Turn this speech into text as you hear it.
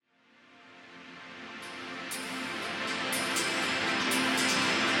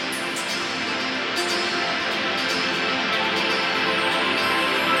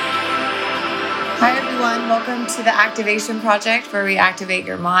welcome to the Activation Project, where we activate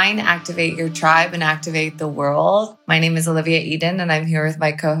your mind, activate your tribe, and activate the world. My name is Olivia Eden, and I'm here with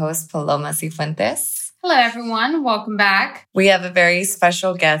my co-host, Paloma Cifuentes. Hello, everyone. Welcome back. We have a very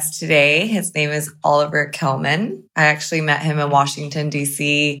special guest today. His name is Oliver Kelman. I actually met him in Washington,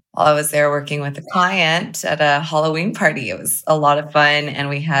 D.C. while I was there working with a client at a Halloween party. It was a lot of fun, and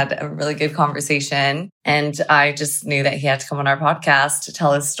we had a really good conversation. And I just knew that he had to come on our podcast to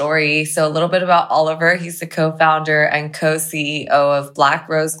tell his story. So a little bit about Oliver. He's the co-founder and co-CEO of Black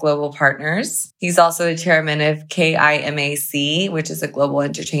Rose Global Partners. He's also the chairman of KIMAC, which is a global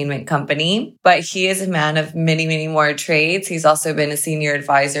entertainment company. But he is a man of many, many more trades. He's also been a senior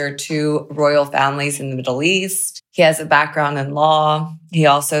advisor to royal families in the Middle East. He has a background in law. He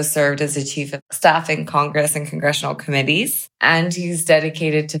also served as the chief of staff in Congress and congressional committees, and he's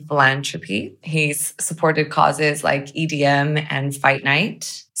dedicated to philanthropy. He's supported causes like EDM and Fight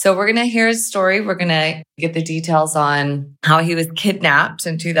Night. So we're going to hear his story. We're going to get the details on how he was kidnapped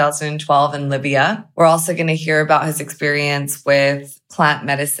in 2012 in Libya. We're also going to hear about his experience with plant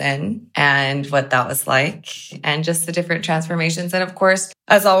medicine and what that was like, and just the different transformations. And of course,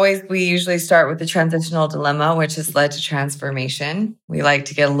 as always, we usually start with the transitional dilemma, which has led to transformation. We like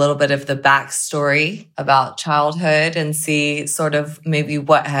to get a little bit of the backstory about childhood and see sort of maybe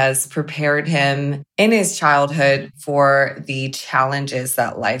what has prepared him in his childhood for the challenges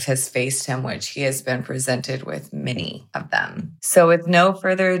that life has faced him, which he has been presented with many of them. So with no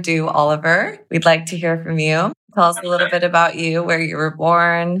further ado, Oliver, we'd like to hear from you. Tell us a little bit about you, where you were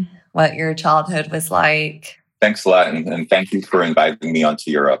born, what your childhood was like. Thanks a lot. And thank you for inviting me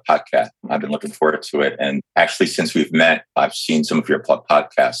onto your podcast. I've been looking forward to it. And actually, since we've met, I've seen some of your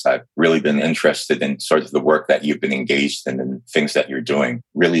podcasts. I've really been interested in sort of the work that you've been engaged in and things that you're doing,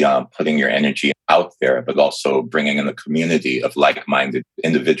 really putting your energy out there, but also bringing in a community of like-minded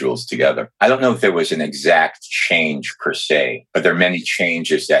individuals together. I don't know if there was an exact change per se, but there are many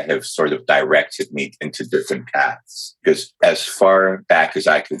changes that have sort of directed me into different paths. Because as far back as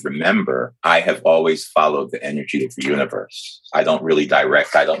I could remember, I have always followed the energy of the universe. I don't really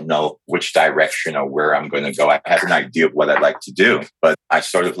direct. I don't know which direction or where I'm going to go. I have an idea of what I'd like to do, but I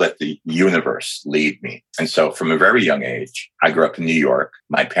sort of let the universe lead me. And so from a very young age, I grew up in New York.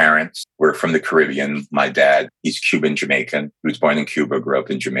 My parents were from the Caribbean. My dad, he's Cuban Jamaican. He was born in Cuba, grew up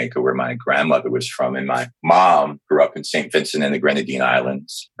in Jamaica, where my grandmother was from. And my mom grew up in St. Vincent and the Grenadine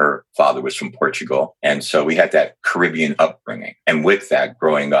Islands. Her father was from Portugal. And so we had that Caribbean upbringing. And with that,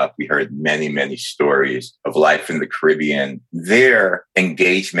 growing up, we heard many, many stories of life in the Caribbean. Their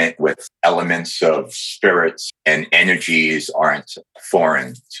engagement with elements of spirits and energies aren't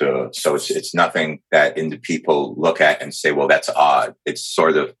foreign to, so it's nothing that into people look at and say, well, that's odd. It's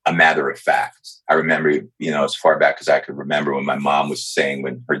sort of a matter of fact. I remember, as far back as I could remember when my mom was saying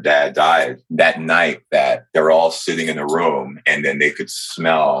when her dad died that night that they were all sitting in a room and then they could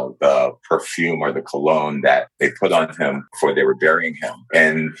smell the perfume or the cologne that they put on him before they were burying him.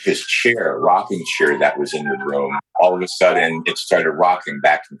 And his chair, rocking chair that was in the room, all of a sudden it started rocking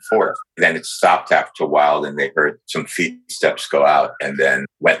back and forth. Then it stopped after a while and they heard some footsteps go out and then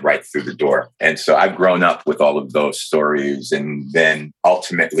went right through the door. And so I've grown up with all of those stories. And then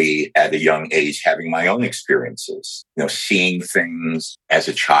ultimately at a young age, having my own experiences, seeing things as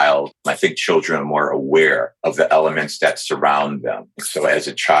a child. I think children are more aware of the elements that surround them. So as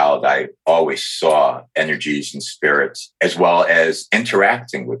a child, I always saw energies and spirits as well as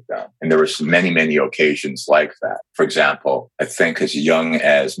interacting with them. And there were many, many occasions like that. For example, I think as young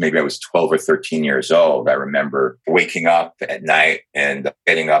as maybe I was 12 or 13 years old, I remember waking up at night and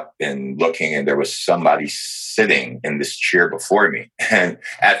getting up and looking, and there was somebody sitting in this chair before me. And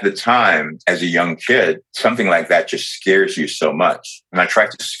at the time, as a young kid, something like that just scares you so much. And I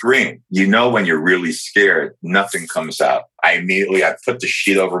tried to scream. When you're really scared, nothing comes out. I put the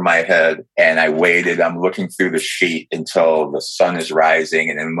sheet over my head and I waited. I'm looking through the sheet until the sun is rising.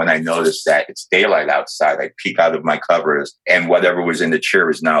 And then when I notice that it's daylight outside, I peek out of my covers and whatever was in the chair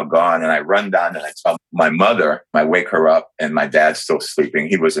is now gone. And I run down and I tell my mother, I wake her up and my dad's still sleeping.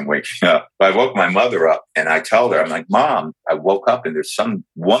 He wasn't waking up. But I woke my mother up and I tell her, I'm like, Mom, I woke up and there's some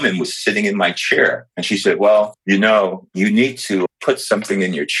woman was sitting in my chair. And she said, well, you need to put something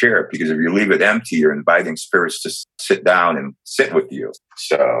in your chair because if you leave it empty, you're inviting spirits to sit down and sit with you.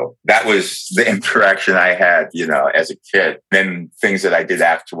 So that was the interaction I had, as a kid. Then things that I did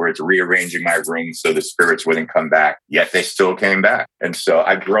afterwards, rearranging my room so the spirits wouldn't come back, yet they still came back. And so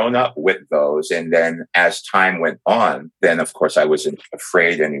I've grown up with those. And then as time went on, then of course I wasn't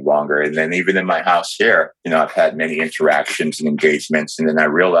afraid any longer. And then even in my house here, I've had many interactions and engagements. And then I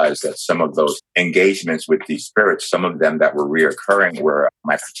realized that some of those engagements with these spirits, some of them that were reoccurring, occurring were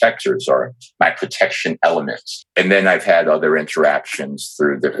my protectors or my protection elements. And then I've had other interactions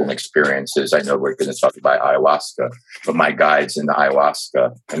through different experiences. I know we're going to talk about ayahuasca, but my guides in the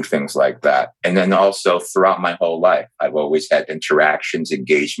ayahuasca and things like that. And then also throughout my whole life, I've always had interactions,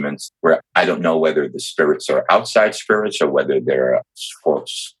 engagements where I don't know whether the spirits are outside spirits or whether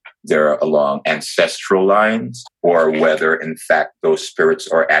they're along ancestral lines, or whether, in fact, those spirits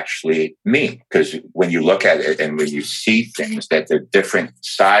are actually me. Because when you look at it and when you see things, that there are different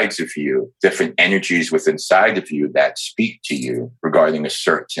sides of you, different energies within inside of you that speak to you regarding a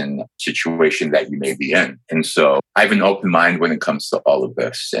certain situation that you may be in. And so I have an open mind when it comes to all of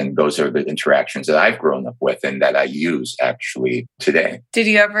this. And those are the interactions that I've grown up with and that I use actually today. Did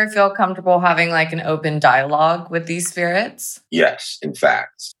you ever feel comfortable having like an open dialogue with these spirits? Yes, in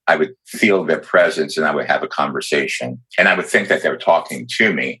fact. I would feel their presence and I would have a conversation. And I would think that they were talking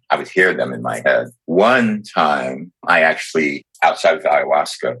to me. I would hear them in my head. One time, I actually, outside of the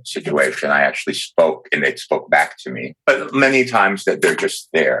ayahuasca situation, I actually spoke and they spoke back to me. But many times that they're just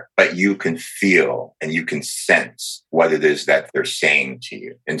there. But you can feel and you can sense what it is that they're saying to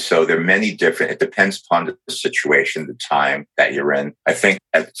you. And so there are many different, it depends upon the situation, the time that you're in. I think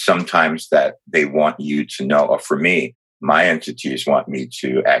at sometimes that they want you to know, or for me, my entities want me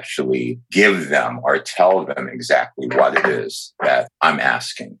to actually give them or tell them exactly what it is that I'm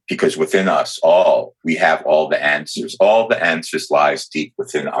asking. Because within us all, we have all the answers. All the answers lies deep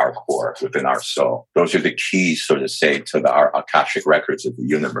within our core, within our soul. Those are the keys, so to say, to our Akashic records of the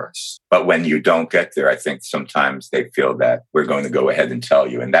universe. But when you don't get there, I think sometimes they feel that we're going to go ahead and tell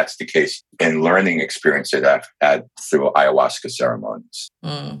you. And that's the case in learning experience that I've had through ayahuasca ceremonies.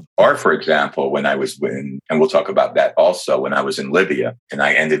 Or, for example, when I was and we'll talk about that also, when I was in Libya and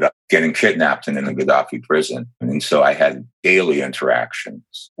I ended up getting kidnapped and in the Gaddafi prison. And so I had daily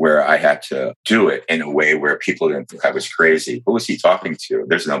interactions where I had to do it in a way where people didn't think I was crazy. Who was he talking to?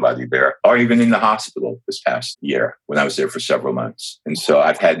 There's nobody there. Or even in the hospital this past year when I was there for several months. And so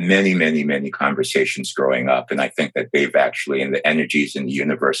I've had many, many, many conversations growing up. And I think that they've actually, and the energies and the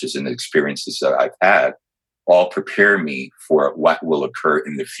universes and the experiences that I've had, all prepare me for what will occur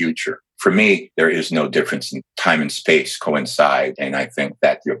in the future. For me, there is no difference in time and space coincide. And I think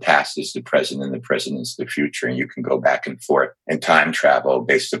that your past is the present and the present is the future. And you can go back and forth and time travel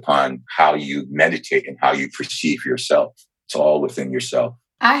based upon how you meditate and how you perceive yourself. It's all within yourself.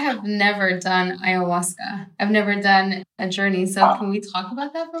 I have never done ayahuasca. I've never done a journey. So can we talk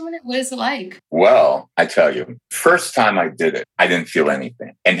about that for a minute? What is it like? Well, I tell you, first time I did it, I didn't feel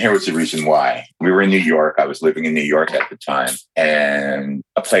anything. And here was the reason why. We were in New York. I was living in New York at the time. And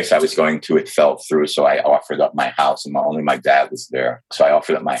a place I was going to, it fell through. So I offered up my house and only my dad was there. So I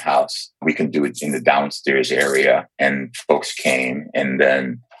offered up my house. We can do it in the downstairs area. And folks came and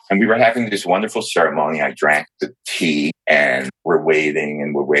we were having this wonderful ceremony. I drank the tea and we're waiting.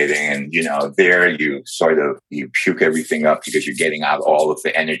 And, there you you puke everything up because you're getting out all of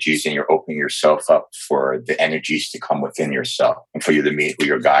the energies and you're opening yourself up for the energies to come within yourself and for you to meet who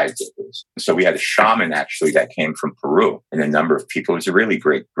your guides is. So we had a shaman actually that came from Peru and a number of people. It was a really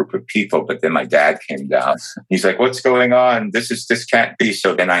great group of people. But then my dad came down. He's like, what's going on? This can't be.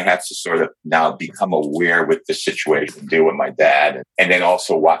 So then I had to sort of now become aware with the situation, deal with my dad, and then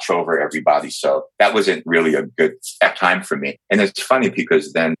also watch over everybody. So that wasn't really a good time for me. And it's funny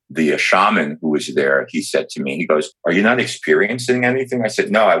because then the shaman who was there, he said to me, he goes, are you not experiencing anything? I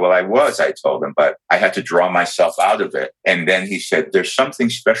said, no, I was, I told him, but I had to draw myself out of it. And then he said, there's something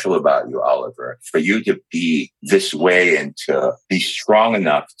special about you, Oliver, for you to be this way and to be strong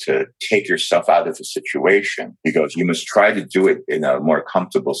enough to take yourself out of a situation. He goes, you must try to do it in a more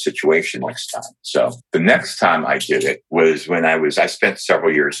comfortable situation next time. So the next time I did it was when I spent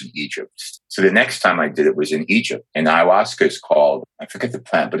several years in Egypt. So the next time I did it was in Egypt. And ayahuasca is called, I forget the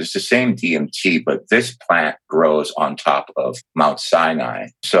plant, but it's the same DMT, but this plant grows on top of Mount Sinai.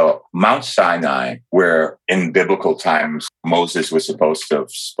 So Mount Sinai, where in biblical times, Moses was supposed to have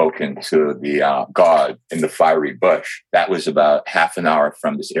spoken to the God in the fiery bush, that was about half an hour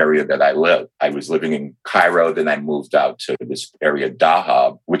from this area that I lived. I was living in Cairo, then I moved out to this area,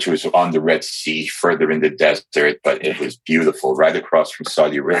 Dahab, which was on the Red Sea, further in the desert, but it was beautiful, right across from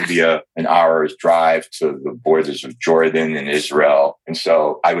Saudi Arabia, an hour's drive to the borders of Jordan and Israel. And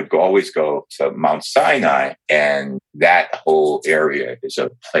so I would always go to Mount Sinai, and that whole area is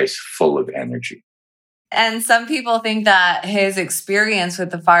a place full of energy. And some people think that his experience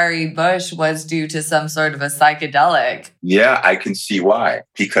with the fiery bush was due to some sort of a psychedelic. Yeah, I can see why.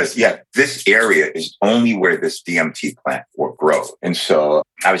 Because, this area is only where this DMT plant will grow. And so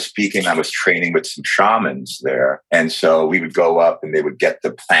I was training with some shamans there. And so we would go up and they would get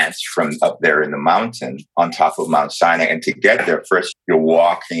the plants from up there in the mountain on top of Mount Sinai. And to get there, first you're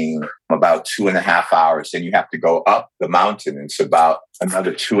walking about 2.5 hours. Then you have to go up the mountain. And it's about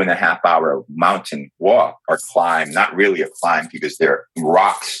another 2.5 hour mountain walk or climb. Not really a climb because they're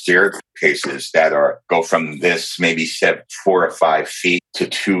rock staircases that go from this maybe 4 or 5 feet to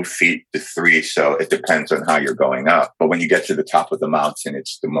 2 feet to 3. So it depends on how you're going up. But when you get to the top of the mountain,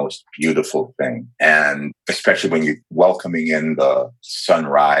 it's the most beautiful thing. And especially when you're welcoming in the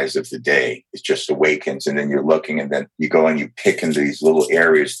sunrise of the day, it just awakens. And then you're looking and then you go and you pick in these little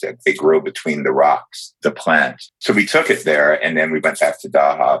areas that they grow between the rocks, the plant. So we took it there and then we went back to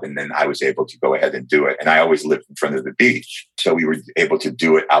Dahab and then I was able to go ahead and do it. And I always lived in front of the beach. So we were able to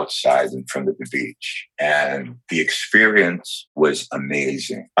do it outside in front of the beach. And the experience was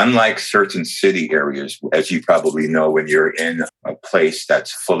amazing. Unlike certain city areas, as you probably know, when you're in a place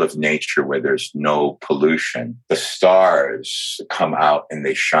that's full of nature where there's no pollution, the stars come out and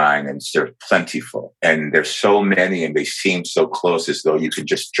they shine and they're plentiful. And there's so many and they seem so close as though you could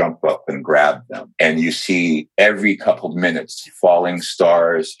just jump up and grab them. And you see every couple of minutes falling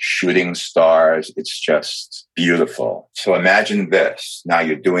stars, shooting stars. It's just beautiful. So imagine this. Now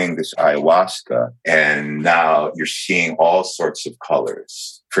you're doing this ayahuasca and now you're seeing all sorts of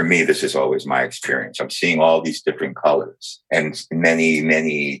colors. For me, this is always my experience. I'm seeing all these different colors and many,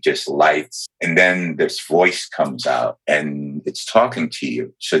 many just lights. And then this voice comes out and it's talking to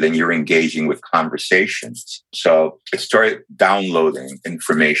you. So then you're engaging with conversations. So it started downloading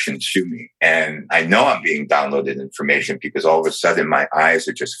information to me. And I know I'm being downloaded information because all of a sudden my eyes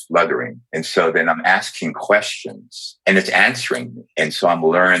are just fluttering. And so then I'm asking questions and it's answering me. And so I'm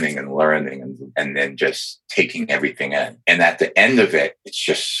learning and then just taking everything in. And at the end of it, it's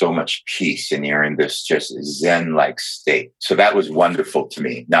just so much peace and you're in this just Zen-like state. So that was wonderful to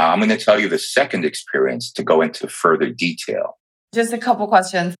me. Now I'm going to tell you the second experience to go into further detail. Just a couple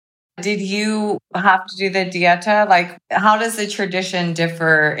questions. Did you have to do the dieta? Like, how does the tradition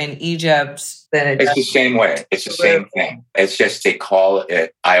differ in Egypt? It's the same way. It's the same thing. It's just they call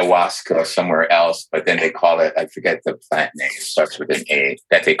it ayahuasca somewhere else, but then they call it, I forget the plant name, it starts with an A,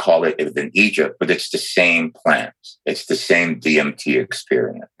 that they call it in Egypt, but it's the same plant. It's the same DMT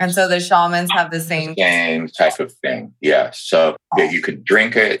experience. And so the shamans have the same type of thing. Yeah. So you could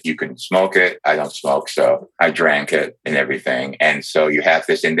drink it, you can smoke it. I don't smoke, so I drank it and everything. And so you have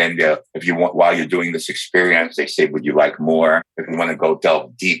this, and then if you want, while you're doing this experience, they say, would you like more? If you want to go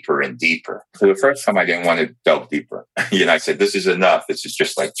delve deeper and deeper. So the first time I didn't want to delve deeper. I said, this is enough. This is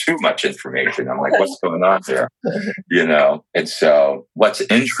just like too much information. I'm like, what's going on there? And so what's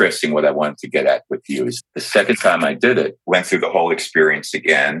interesting, what I wanted to get at with you is the second time I did it, went through the whole experience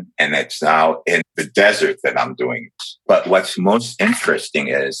again. And it's now in the desert that I'm doing it. But what's most interesting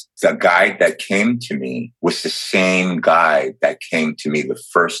is the guide that came to me was the same guide that came to me the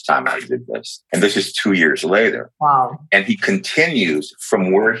first time I did this. And this is 2 years later. Wow. And he continues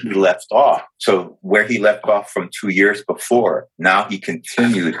from where he left off. So where he left off from 2 years before, now he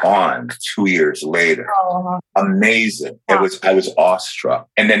continued on 2 years later. Oh. Amazing. I was awestruck.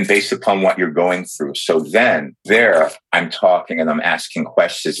 And then based upon what you're going through. So then there I'm talking and I'm asking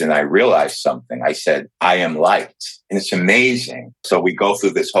questions and I realized something. I said, I am light. And it's amazing. So we go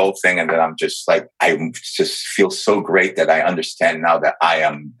through this whole thing and then I'm just like, I just feel so great that I understand now that I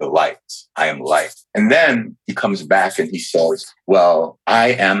am the light. I am light. And then he comes back and he says, well, I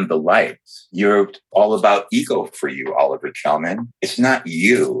am the light. You're all about ego for you, Oliver Kelman. It's not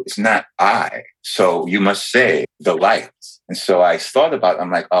you. It's not I. So you must say the light. And so I thought about it.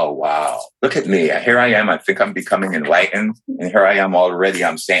 I'm like, oh, wow, look at me. Here I am. I think I'm becoming enlightened. And here I am already.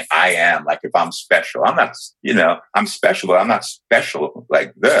 I'm saying I am, like if I'm special. I'm not, I'm special, but I'm not special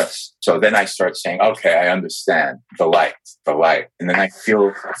like this. So then I start saying, okay, I understand the light. And then I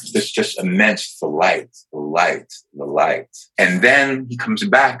feel this just immense, the light. And then he comes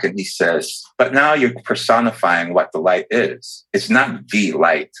back and he says, but now you're personifying what the light is. It's not the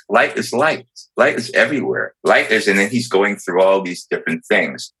light. Light is light. Light is everywhere. Light is, and then he's going through all these different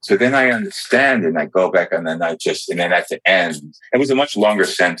things. So then I understand and I go back and then and then at the end, it was a much longer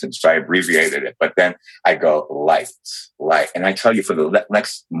sentence, so I abbreviated it. But then I go, light. And I tell you, for the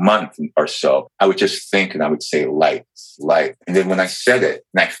next month or so, I would just think and I would say light. And then when I said it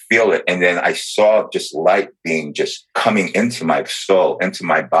and I feel it, and then I saw just light being just coming into my soul, into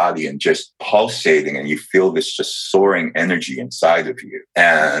my body and just pulsating, and you feel this just soaring energy inside of you,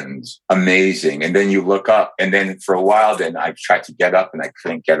 and amazing. And then you look up, and then for a while, then I tried to get up and I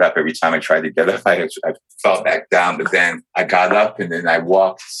couldn't get up. Every time I tried to get up, I fell back down, but then I got up and then I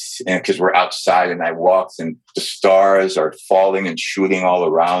walked, and because we're outside, and I walked and the stars are falling and shooting all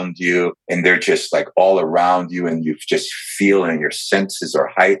around you, and they're just like all around you, and you just feel, and your senses are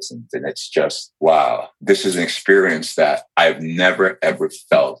heightened, and it's just, wow. This is an experience that I've never, ever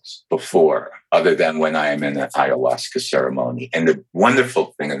felt before, other than when I am in an ayahuasca ceremony. And the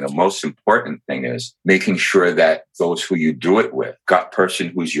wonderful thing and the most important thing is making sure that those who you do it with, that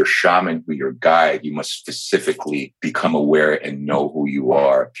person who's your shaman, who's your guide, you must specifically become aware and know who you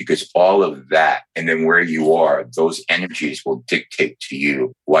are, because all of that, and then where you are, those energies will dictate to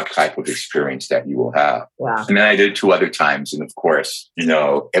you what type of experience that you will have. Wow. And then I did 2 other times. And of course,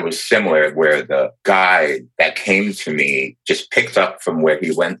 it was similar, where the guide that came to me just picked up from where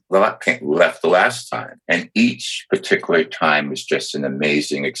he left the last time. And each particular time was just an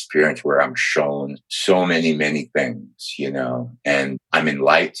amazing experience where I'm shown so many, many things, and I'm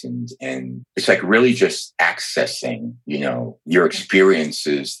enlightened. And it's like really just accessing, your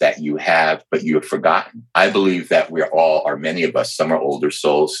experiences that you have, but you have forgotten. I believe that many of us, some are older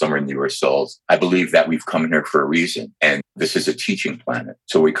souls, some are newer souls. I believe that we've come here for a reason. And this is a teaching planet.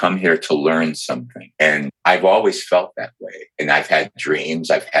 So we come here to learn something. And I've always felt that way. And I've had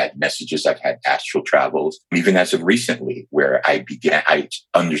dreams, I've had messages, I've had astral travels, even as of recently, where I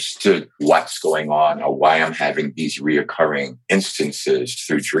understood what's going on or why I'm having these reoccurring instances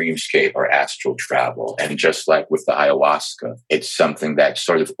through dreamscape or astral travel. And just like with the ayahuasca, it's something that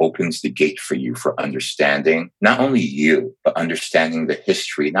sort of opens the gate for you for understanding not only you, but understanding the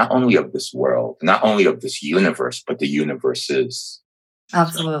history, not only of this world, not only of this universe, but the universes.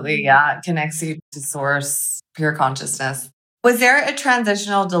 Absolutely. Yeah. It connects you to source, pure consciousness. Was there a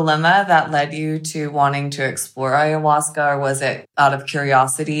transitional dilemma that led you to wanting to explore ayahuasca, or was it out of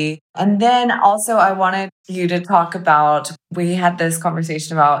curiosity? And then also I wanted you to talk about, we had this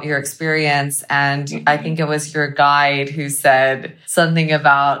conversation about your experience, and I think it was your guide who said something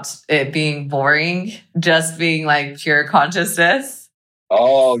about it being boring, just being like pure consciousness.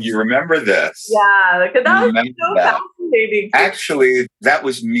 Oh, you remember this? Yeah, because that was so fascinating. Actually, that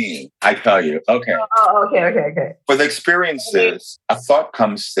was me, I tell you. Okay. Oh, okay. For the experiences, a thought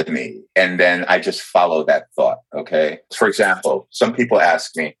comes to me, and then I just follow that thought, okay? For example, some people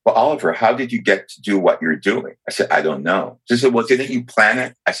ask me, well, Oliver, how did you get to do what you're doing? I said, I don't know. They said, well, didn't you plan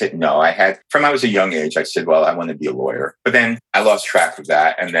it? I said, no, from I was a young age, I said, well, I want to be a lawyer. But then I lost track of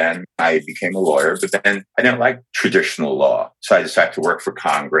that, and then I became a lawyer, but then I didn't like traditional law. So I decided to work for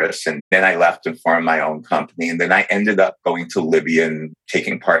Congress, and then I left and formed my own company. And then I ended up going to Libya and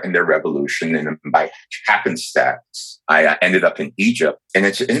taking part in their revolution. And by happenstance, I ended up in Egypt. And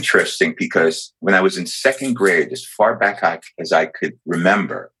it's interesting because when I was in 2nd grade, as far back as I could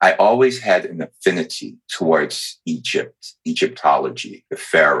remember, I always had an affinity towards Egypt, Egyptology, the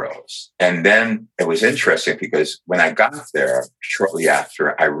pharaohs. And then it was interesting because when I got there shortly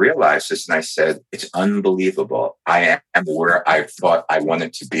after, I realized this and I said, it's unbelievable. I am where I thought I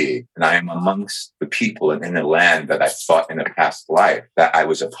wanted to be. And I am amongst the people and in the land that I thought in a past life that I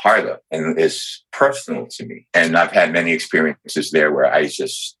was a part of, and is personal to me. And I've had many experiences there where I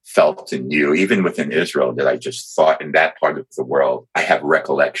just felt and knew, even within Israel, that I just thought in that part of the world, I have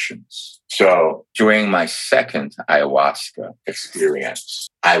recollections. So during my 2nd ayahuasca experience,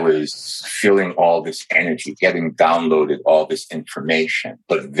 I was feeling all this energy, getting downloaded all this information.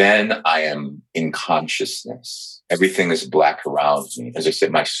 But then I am in consciousness. Everything is black around me. As I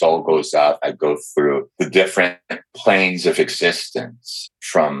said, my soul goes out. I go through the different planes of existence,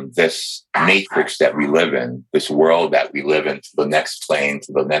 from this matrix that we live in, this world that we live in, to the next plane,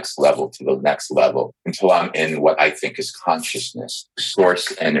 to the next level, to the next level, until I'm in what I think is consciousness,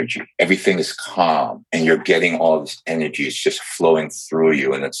 source energy. Everything is calm, and you're getting all this energy. It's just flowing through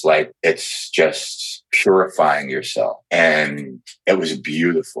you. And it's like, it's just purifying yourself. And it was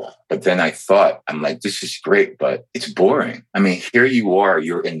beautiful. But then I thought, I'm like, this is great, but it's boring. I mean, here you are,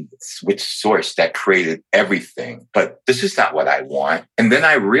 you're in with source that created everything, but this is not what I want. And then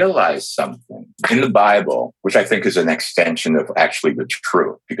I realized something in the Bible, which I think is an extension of actually the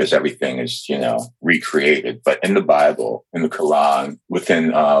truth, because everything is, recreated. But in the Bible, in the Quran,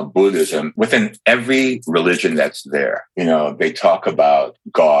 within Buddhism, within every religion that's there, they talk about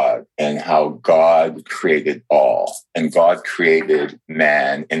God and how God created all, and God created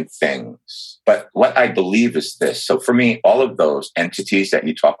man and things. But what I believe is this. So for me, all of those entities that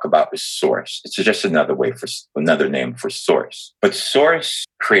you talk about is source. It's just another name for source. But source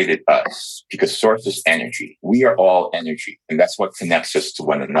created us because source is energy. We are all energy, and that's what connects us to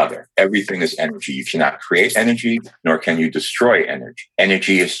one another. Everything is energy. You cannot create energy, nor can you destroy energy.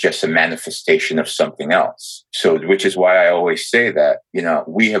 Energy is just a manifestation of something else. So, which is why I always say that,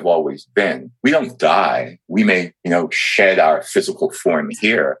 we have always been. We don't die. We may, shed our physical form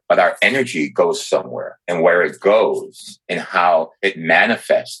here, but our energy goes somewhere, and where it goes and how it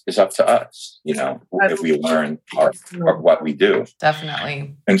manifests is up to us, if we learn or what we do.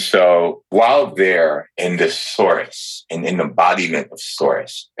 Definitely. And so while they're in this source and in the embodiment of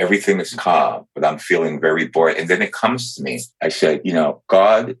source, everything is calm, but I'm feeling very bored. And then it comes to me. I said,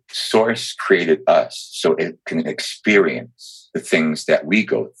 God, source created us so it can experience the things that we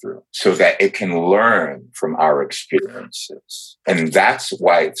go through, so that it can learn from our experiences. And that's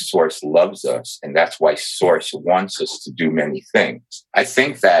why Source loves us. And that's why Source wants us to do many things. I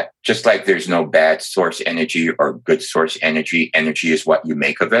think that just like there's no bad source energy or good source energy, energy is what you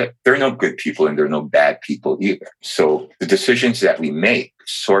make of it. There are no good people and there are no bad people either. So the decisions that we make,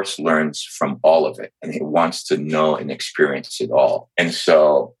 Source learns from all of it, and it wants to know and experience it all. And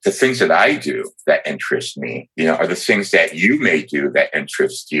so the things that I do that interest me, are the things that you may do that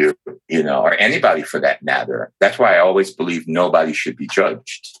interest you, or anybody for that matter. That's why I always believe nobody should be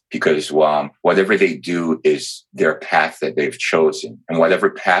judged, because whatever they do is their path that they've chosen. And whatever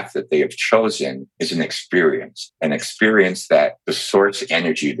path that they have chosen is an experience that the source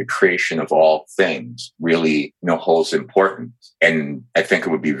energy, the creation of all things, really, holds importance. And I think it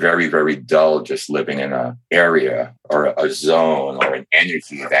would be very, very dull just living in an area or a zone or an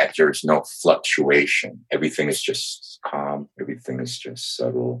energy that there's no fluctuation. Everything is just calm. Everything is just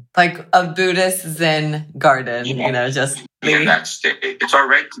subtle. Like a Buddhist Zen garden, just be in that state. It's all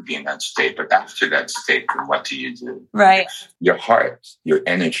right to be in that state, but after that state, then what do you do? Right. Your heart, your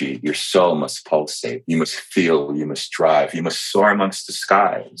energy, your soul must pulsate. You must feel, you must drive, you must soar amongst the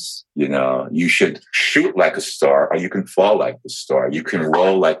skies. You should shoot like a star, or you can fall like the star. You can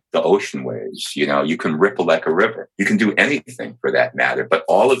roll like the ocean waves. You can ripple like a river. You can do anything for that matter. But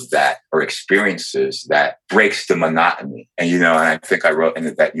all of that are experiences that breaks the monotony. And, and I think I wrote in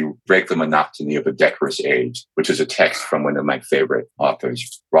it that you break the monotony of a decorous age, which is a text from one of my favorite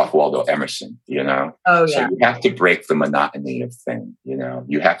authors, Ralph Waldo Emerson, Oh, yeah. So you have to break the monotony of things,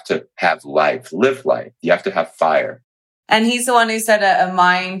 You have to have life, live life. You have to have fire. And he's the one who said a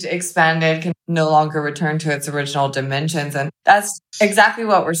mind expanded can no longer return to its original dimensions. And that's exactly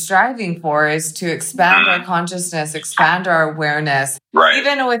what we're striving for, is to expand our consciousness, expand our awareness. Right.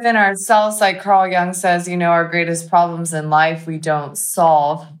 Even within ourselves, like Carl Jung says, our greatest problems in life we don't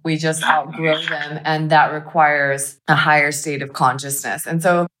solve, we just outgrow them. And that requires a higher state of consciousness. And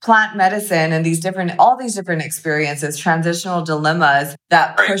so plant medicine and all these different experiences, transitional dilemmas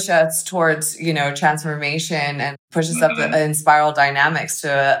that push us towards, transformation and push us up in spiral dynamics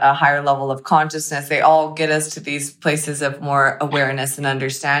to a higher level of consciousness. They all get us to these places of more awareness and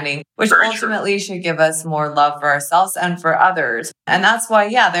understanding, which ultimately should give us more love for ourselves and for others. And that's why,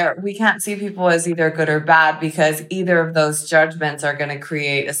 we can't see people as either good or bad, because either of those judgments are going to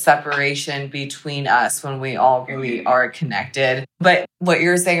create a separation between us when we all really are connected. But what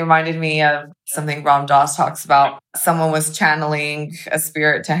you're saying reminded me of something Ram Dass talks about. Someone was channeling a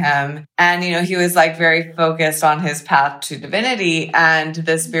spirit to him, and, he was like very focused on his path to divinity. And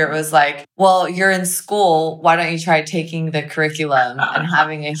the spirit was like, well, you're in school. Why don't you try taking the curriculum and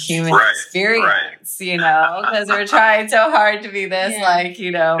having a human experience, because we're trying so hard to be this,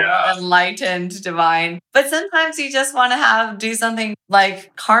 enlightened, divine. But sometimes you just want to do something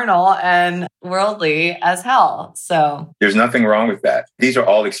like carnal and worldly as hell. So there's nothing wrong with that. These are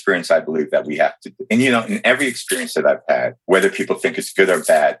all experiences I believe that we have to do. And, in every experience that I've had, whether people think it's good or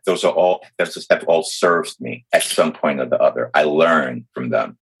bad, that all serves me at some point or the other. I learn from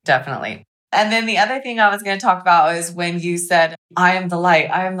them. Definitely. And then the other thing I was going to talk about is when you said, I am the light,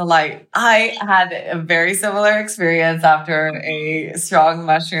 I am the light. I had a very similar experience after a strong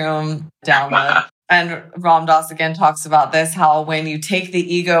mushroom download. And Ram Dass again talks about this, how when you take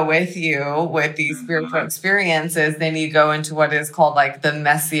the ego with you with these spiritual experiences, then you go into what is called like the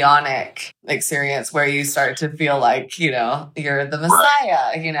messianic experience, where you start to feel like, you're the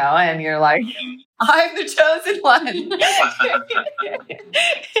Messiah, and you're like, I'm the chosen one.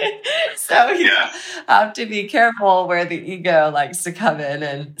 So you have to be careful where the ego likes to come in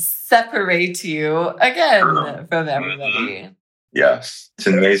and separate you again from everybody. Yes, it's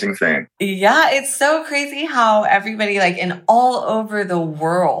an amazing thing. Yeah, it's so crazy how everybody in all over the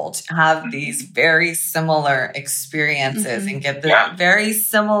world have these very similar experiences and get this very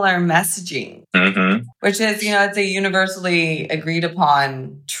similar messaging, which is, it's a universally agreed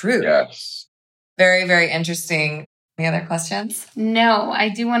upon truth. Yes. Very, very interesting. Any other questions? No, I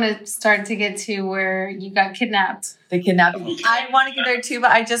do want to start to get to where you got kidnapped. The kidnapping. I want to get there too,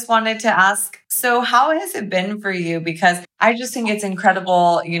 but I just wanted to ask, so how has it been for you? Because I just think it's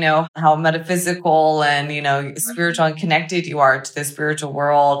incredible, how metaphysical and, spiritual and connected you are to the spiritual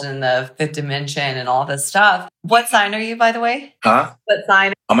world and the fifth dimension and all this stuff. What sign are you, by the way? Huh? What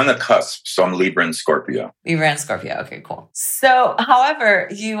sign? I'm on the cusp, so I'm Libra and Scorpio. Libra and Scorpio. Okay, cool. So, however,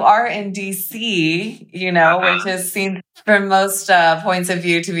 you are in DC, which is seen from most points of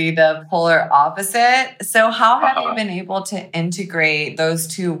view to be the polar opposite. So how have you been able to integrate those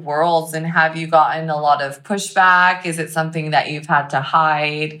two worlds, and have you gotten a lot of pushback? Is it something that you've had to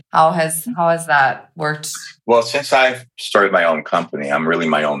hide? How has that worked? Well, since I've started my own company, I'm really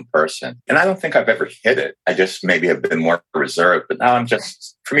my own person. And I don't think I've ever hid it. I just maybe have been more reserved, but now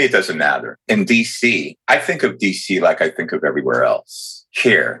for me, it doesn't matter. In DC, I think of DC like I think of everywhere else.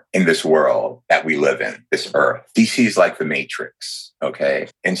 Here in this world that we live in, this earth, DC is like the Matrix. Okay.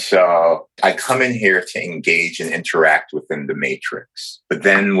 And so I come in here to engage and interact within the Matrix. But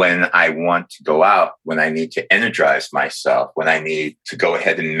then when I want to go out, when I need to energize myself, when I need to go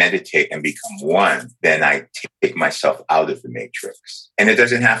ahead and meditate and become one, then I take myself out of the Matrix. And it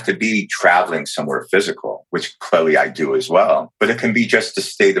doesn't have to be traveling somewhere physical, which clearly I do as well, but it can be just a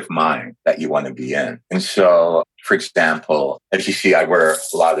state of mind that you want to be in. And so, for example, as you see, I wear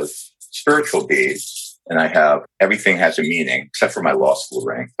a lot of spiritual beads. And I have, everything has a meaning, except for my law school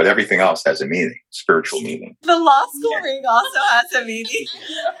ring, but everything else has a meaning, spiritual meaning. The law school ring also has a meaning.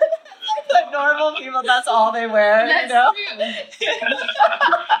 But normal people, that's all they wear, So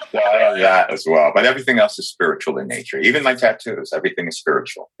I have that as well. But everything else is spiritual in nature. Even my tattoos, everything is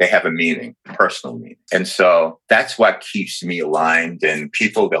spiritual. They have a meaning, personal meaning. And so that's what keeps me aligned. And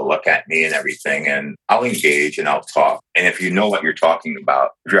people, they'll look at me and everything, and I'll engage and I'll talk. And if you know what you're talking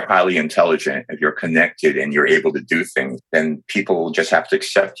about, if you're highly intelligent, if you're connected and you're able to do things, then people will just have to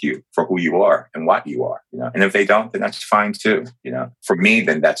accept you for who you are and what you are. And if they don't, then that's fine too. For me,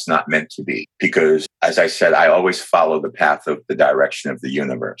 then that's not meant to be, because as I said, I always follow the path of the direction of the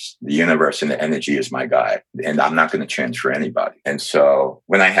universe. The universe and the energy is my guide, and I'm not going to change for anybody. And so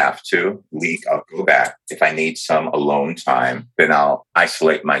when I have to leak, I'll go back. If I need some alone time, then I'll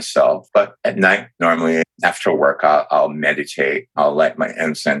isolate myself. But at night, normally after work, I'll meditate. I'll light my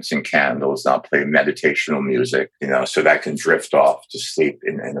incense and candles. I'll play meditational music, so that I can drift off to sleep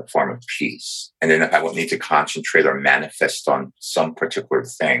in a form of peace. And then if I won't need to concentrate or manifest on some particular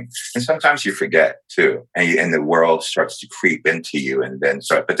thing. And sometimes you forget too. And the world starts to creep into you.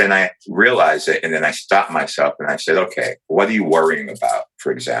 But then I realize it, and then I stop myself and I said, okay, what are you worrying about?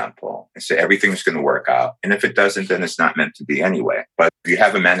 For example, I say everything's going to work out. And if it doesn't, then it's not meant to be anyway. But if you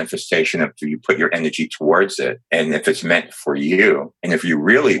have a manifestation, if you put your energy towards it, and if it's meant for you, and if you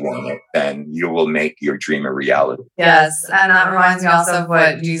really want it, then you will make your dream a reality. Yes. And that reminds me also of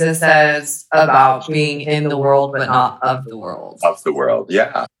what Jesus says about being in the world, but not of the world. Of the world.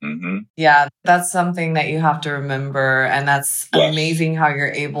 Yeah. Mm-hmm. Yeah. That's something that you have to remember. And that's amazing how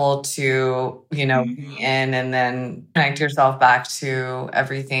you're able to, be in and then connect yourself back to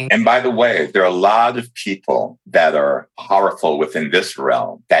everything. And by the way, there are a lot of people that are powerful within this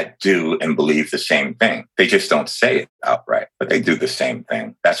realm that do and believe the same thing. They just don't say it outright, but they do the same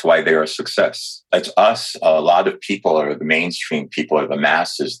thing. That's why they're a success. It's us, a lot of people, or the mainstream people, or the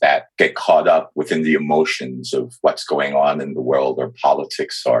masses, that get caught up within the emotions of what's going on in the world, or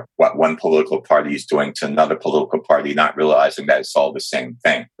politics, or what one political party is doing to another political party, not realizing that it's all the same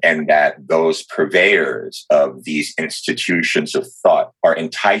thing. And that those purveyors of these institutions of thought are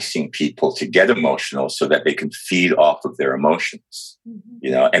enticing people to get emotional so that they can feed off of their emotions.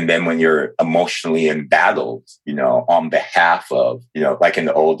 And then when you're emotionally embattled, on behalf of, like in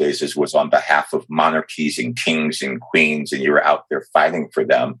the old days, this was on behalf of monarchies and kings and queens, and you were out there fighting for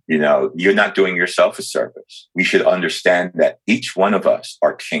them, you're not doing yourself a service. We should understand that each one of us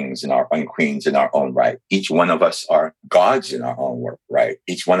are kings and our own queens in our own right. Each one of us are gods in our own right.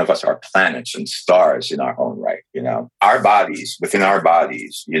 Each one of us are planets and stars in our own right. Our bodies, within our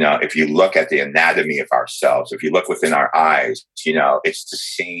bodies, if you look at the anatomy of ourselves, if you look within our eyes, it's the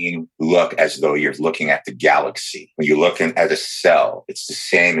same look as though you're looking at the galaxy. When you're looking at a cell, it's the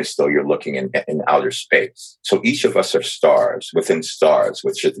same as though you're looking in outer space. So each of us are stars within stars,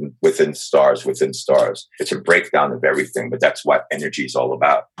 within stars within stars. It's a breakdown of everything, but that's what energy is all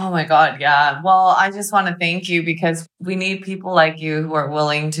about. Oh my God. Yeah. Well, I just want to thank you because we need people like you who are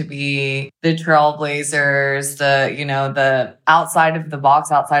willing to be the trailblazers, the outside of the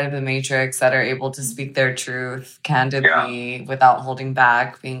box, outside of the matrix, that are able to speak their truth candidly without holding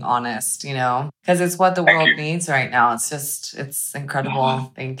back, being honest, because it's what the world needs right now. It's incredible.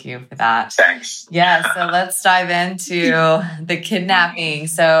 Mm-hmm. Thank you for that. Thanks. Yeah. So let's dive into the kidnapping.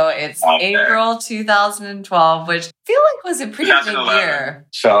 So it's April 2012, which I feel like was a pretty big year.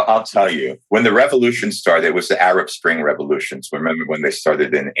 So I'll tell you, when the revolution started, it was the Arab Spring revolutions. Remember when they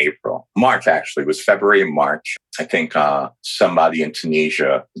started in April? March, actually. It was February and March. I think somebody in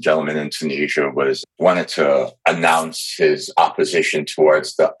Tunisia, a gentleman in Tunisia, wanted to announce his opposition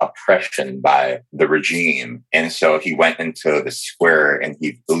towards the oppression by the regime. And so he went into the square and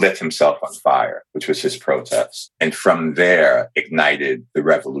he lit himself on fire, which was his protest. And from there ignited the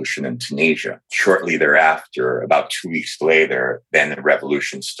revolution in Tunisia. Shortly thereafter, about 2 weeks later, then the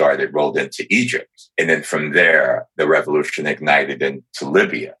revolution rolled into Egypt. And then from there, the revolution ignited into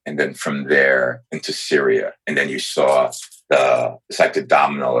Libya. And then from there into Syria. And then you saw it's like the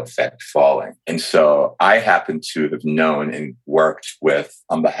domino effect falling. And so I happen to have known and worked with,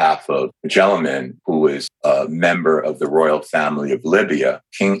 on behalf of a gentleman who was a member of the royal family of Libya,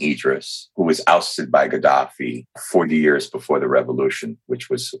 King Idris, who was ousted by Gaddafi 40 years before the revolution, which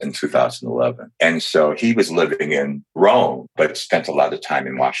was in 2011. And so he was living in Rome, but spent a lot of time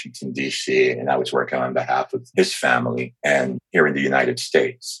in Washington, D.C., and I was working on behalf of his family and here in the United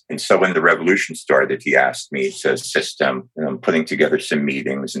States. And so when the revolution started, he asked me to assist him putting together some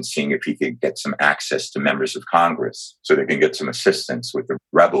meetings and seeing if he could get some access to members of Congress so they can get some assistance with the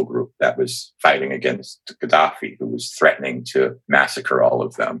rebel group that was fighting against Gaddafi, who was threatening to massacre all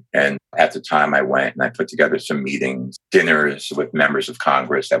of them. And at the time I went and I put together some meetings, dinners with members of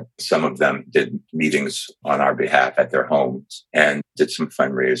Congress. Some of them did meetings on our behalf at their homes and did some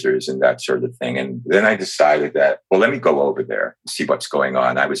fundraisers and that sort of thing. And then I decided that, well, let me go over there and see what's going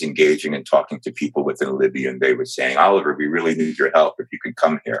on. I was engaging and talking to people within Libya, and they were saying, Oliver, we really need your help if you could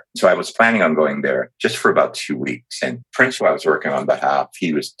come here. So I was planning on going there just for about 2 weeks. And Prince, who I was working on behalf,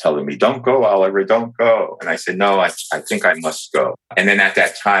 he was telling me, don't go, Oliver, don't go. And I said, no, I think I must go. And then at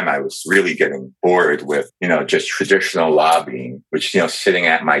that time, I was really getting bored with, just traditional lobbying, which, sitting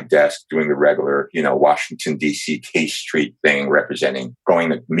at my desk doing the regular, Washington, D.C., K Street thing, representing, going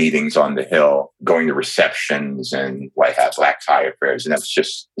to meetings on the Hill, going to receptions and White House black tie affairs. And it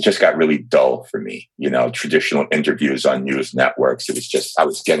just got really dull for me, traditional interviews on news networks. It was just, I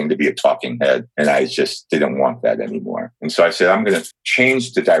was getting to be a talking head and I just didn't want that anymore. And so I said, I'm going to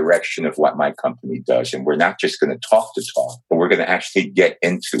change the direction of what my company does. And we're not just going to talk, but we're going to actually get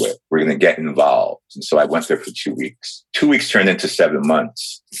into it. We're going to get involved. And so I went there for 2 weeks. 2 weeks turned into 7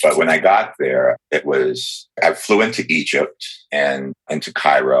 months. But when I got there, I flew into Egypt and into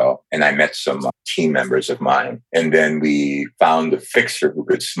Cairo, and I met some team members of mine. And then we found a fixer who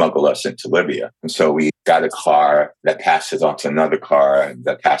could smuggle us into Libya. And so we got a car that passed us onto another car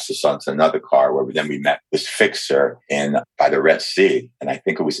that passed us onto another car, where then we met this fixer by the Red Sea. And I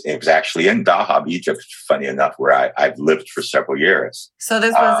think it was actually in Dahab, Egypt, funny enough, where I've lived for several years. So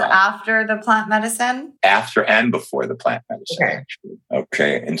this was after the plant medicine? After and before the plant medicine, actually.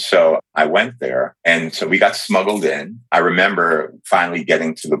 Okay. And so I went there, and so we got smuggled in. I remember finally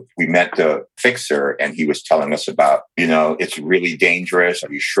we met the fixer, and he was telling us about, it's really dangerous.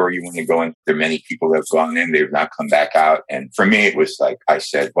 Are you sure you want to go in? There are many people that have gone in, they've not come back out. And for me, it was like, I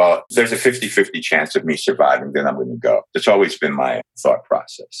said, well, there's a 50-50 chance of me surviving, then I'm going to go. That's always been my thought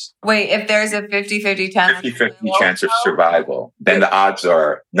process. Wait, if there's a 50-50 chance? 50-50 chance of survival, then the odds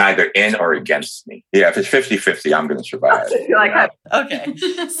are neither in or against me. Yeah, if it's 50-50, I'm going to survive. Okay.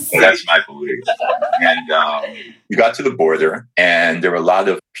 So that's my belief. And we got to the border, and there were a lot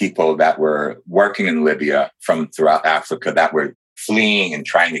of people that were working in Libya from throughout Africa that were fleeing and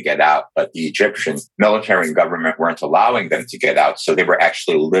trying to get out, but the Egyptian military and government weren't allowing them to get out. So they were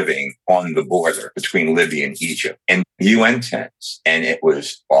actually living on the border between Libya and Egypt in UN tents. And it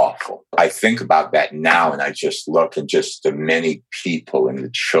was awful. I think about that now and I just look at just the many people and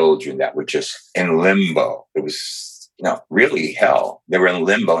the children that were just in limbo. It was really hell. They were in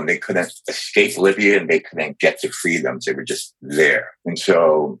limbo and they couldn't escape Libya and they couldn't get to freedoms. They were just there. And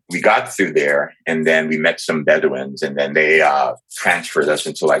so we got through there and then we met some Bedouins and then they transferred us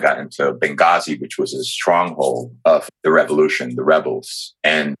until I got into Benghazi, which was a stronghold of the revolution, the rebels.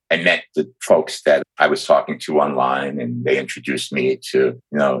 And I met the folks that I was talking to online and they introduced me to,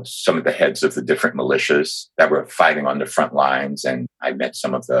 some of the heads of the different militias that were fighting on the front lines. And I met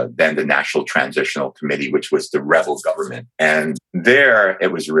some of the National Transitional Committee, which was the rebel government. And there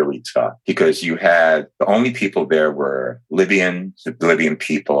it was really tough because you had the only people there were Libyans, the Libyan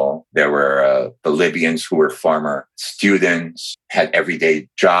people. There were the Libyans who were former students, had everyday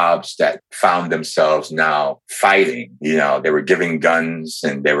jobs that found themselves now fighting. They were given guns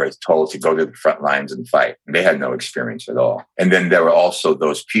and they were told to go to the front lines and fight. And they had no experience at all. And then there were also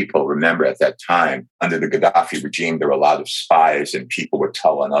those people, remember at that time, under the Gaddafi regime, there were a lot of spies and people were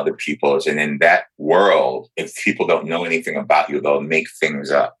telling other people's. And in that world, if people don't know anything about you, they'll make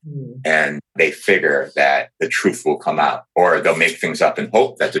things up. And they figure that the truth will come out, or they'll make things up and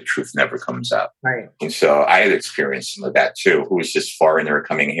hope that the truth never comes out. Right. And so I had experienced some of that too, who was just foreigner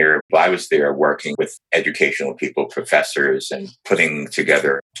coming here. I was there working with educational people, professors, and putting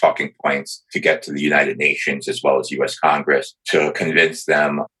together talking points to get to the United Nations as well as US Congress to convince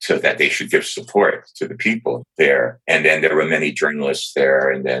them so that they should give support to the people there. And then there were many journalists there.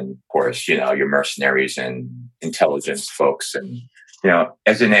 And then, of course, your mercenaries and intelligence folks. And,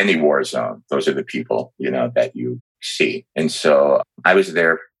 as in any war zone, those are the people, that you see. And so I was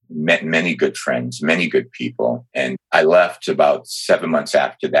there, met many good friends, many good people. And I left about 7 months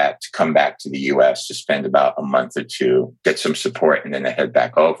after that to come back to the US to spend about a month or two, get some support, and then I head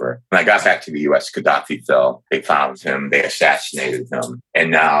back over. When I got back to the US, Gaddafi fell. They found him. They assassinated him. And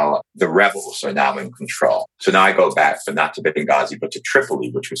now the rebels are now in control. So now I go back, but not to Benghazi, but to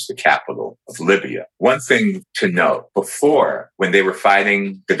Tripoli, which was the capital of Libya. One thing to note, before, when they were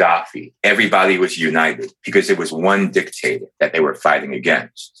fighting Gaddafi, everybody was united because it was one dictator that they were fighting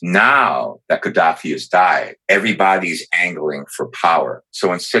against. Now that Gaddafi has died, everybody's angling for power.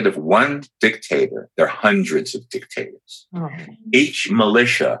 So instead of one dictator, there are hundreds of dictators. Each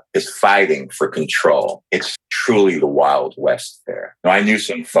militia is fighting for control. It's truly the Wild West there. Now, I knew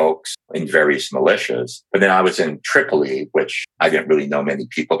some folks in various militias, but then I was in Tripoli, which I didn't really know many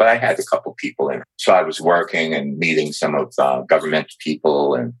people, but I had a couple people in. So I was working and meeting some of the government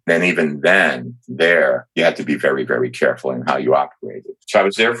people. And then even then, there, you had to be very, very careful in how you operated. So I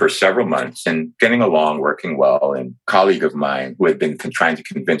was there for several months and getting along, working well. And a colleague of mine who had been trying to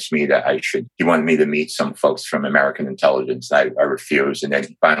convince me that he wanted me to meet some folks from American intelligence. And I refused. And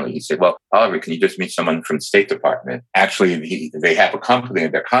then finally he said, well, Oliver, can you just meet someone from the State Department? Actually, they have a company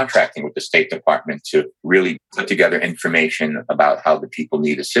and they're contracting with the State Department to really put together information about how the people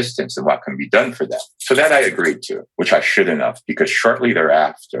need assistance and what can be done for them. So that I agreed to, which I shouldn't have, because shortly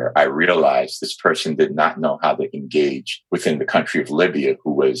thereafter, I realized this person did not know how to engage within the country of Libya,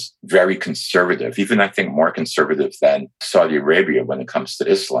 who was very conservative, even I think more conservative than Saudi Arabia when it comes to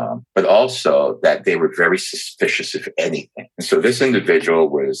Islam, but also that they were very suspicious of anything. And so this individual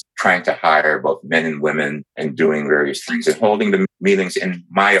was trying to hire both men and women and doing various things and holding the meetings in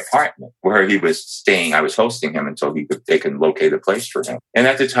my apartment where he was staying. I was hosting him until they can locate a place for him. And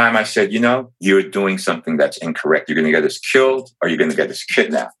at the time I said, you're doing something that's incorrect. You're going to get us killed or you're going to get us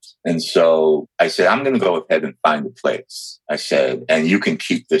kidnapped. And so I said, I'm going to go ahead and find a place. I said, and you can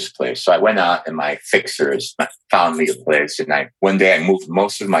keep this place. So I went out and my fixers found me a place. And one day I moved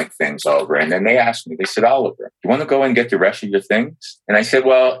most of my things over. And then they asked me, they said, Oliver, you want to go and get the rest of your things? And I said,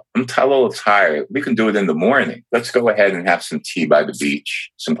 well, I'm a little tired. We can do it in the morning. Let's go ahead and have some tea by the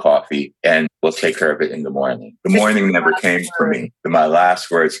beach, some coffee, and we'll take care of it in the morning. The morning never came for me. My last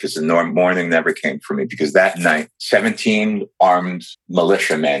words, because the morning never came for me, because that night, 17 armed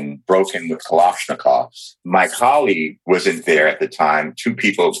militiamen broke in with Kalashnikovs. My colleague wasn't there at the time. Two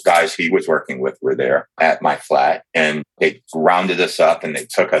guys he was working with were there at my flat, and they rounded us up and they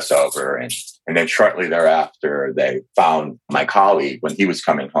took us over. And And then shortly thereafter, they found my colleague when he was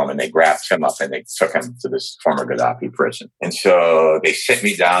coming home, and they grabbed him up and they took him to this former Gaddafi prison. And so they sit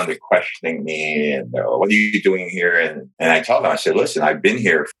me down, they're questioning me, and they're, what are you doing here? And I told them, I said, listen, I've been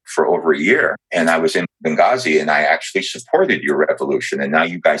here for over a year, and I was in Benghazi, and I actually supported your revolution, and now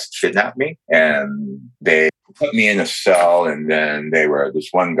you guys kidnapped me. And they put me in a cell, and then this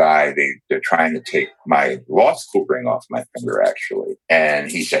one guy, they're trying to take my law school ring off my finger, actually. And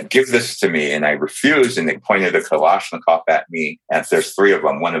he said, give this to me. And I refused, and they pointed a Kalashnikov at me. And if there's three of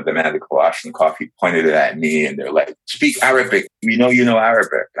them, one of them had a Kalashnikov, he pointed it at me, and they're like, speak Arabic. We know you know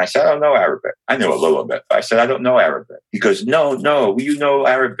Arabic. And I said, I don't know Arabic. I know a little bit. But I said, I don't know Arabic. He goes, no, you know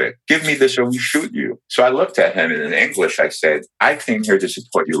Arabic. Give me this or we shoot you. So I looked at him, and in English, I said, I came here to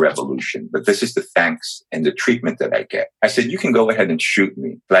support your revolution, but this is the thanks and the treatment that I get. I said, you can go ahead and shoot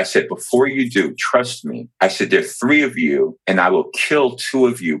me. But I said, before you do, trust me. I said, there are three of you, and I will kill two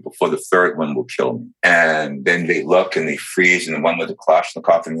of you before the third one will kill me. And then they look and they freeze, and the one with the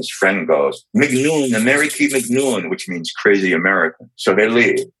Kalashnikov and his friend goes, Mignoon, American Mignoon, which means crazy American. So they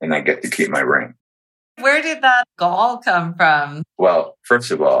leave, and I get to keep my ring. Where did that gall come from? Well, first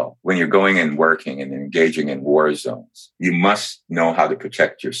of all, when you're going and working and engaging in war zones, you must know how to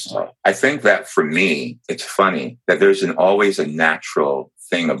protect yourself. I think that for me, it's funny that there's always a natural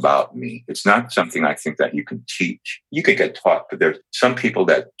thing about me. It's not something I think that you can teach. You could get taught, but there's some people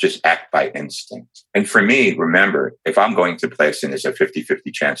that just act by instinct. And for me, remember, if I'm going to a place and there's a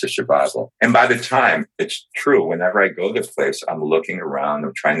 50-50 chance of survival, and by the time it's true, whenever I go to a place, I'm looking around,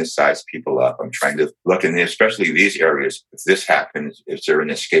 I'm trying to size people up, I'm trying to look in, especially these areas, if this happens, if there's an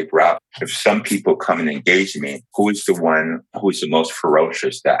escape route, if some people come and engage me, who is the most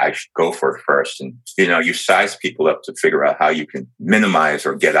ferocious that I should go for first? And, you size people up to figure out how you can minimize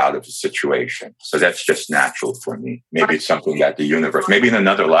or get out of the situation. So that's just natural for me. Maybe it's something that the universe, maybe in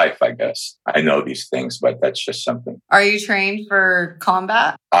another life, I guess. I know these things, but that's just something. Are you trained for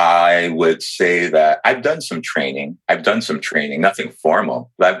combat? I would say that I've done some training. Nothing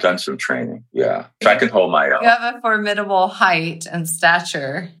formal, but I've done some training. Yeah. So I can hold my own. You have a formidable height and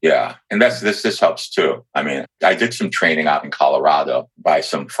stature. Yeah. And this helps too. I mean, I did some training out in Colorado by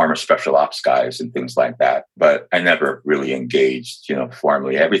some former special ops guys and things like that, but I never really engaged,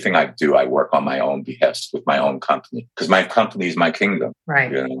 formally. Everything I do, I work on my own behest with my own company, because my company is my kingdom.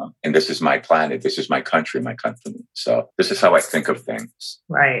 Right. And this is my planet. This is my country, my company. So this is how I think of things.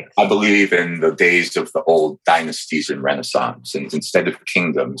 Right. I believe in the days of the old dynasties and Renaissance. And instead of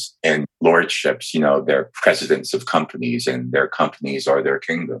kingdoms and lordships, they're presidents of companies, and their companies are their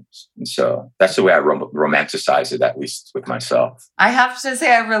kingdoms. And so that's the way I romanticize it, at least with myself. I have to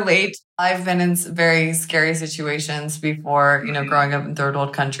say I relate. I've been in very scary situations before, growing up in third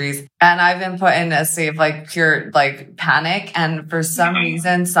world countries. And I've been put in a state of pure panic. And for some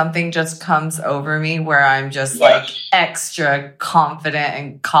reason, something just comes over me where I'm just extra confident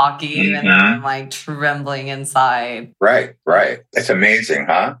and cocky, even though I'm trembling inside. Right. It's amazing,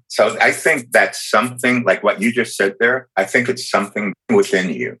 huh? So I think that's something like what you just said there. I think it's something within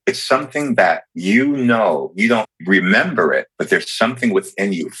you. It's something that you don't remember it, but there's something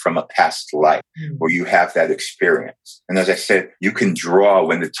within you from a past life where you have that experience. And as I said, you can draw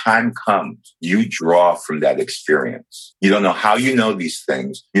when the time comes, you draw from that experience. You don't know how you know these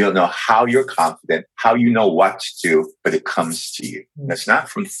things. You don't know how you're confident, how you know what to do, but it comes to you. And it's not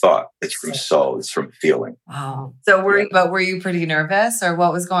from thought. It's from soul. It's from feeling. Wow. So were you pretty nervous, or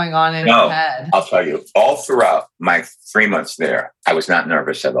what was going on in your head? I'll tell you, all throughout my 3 months there, I was not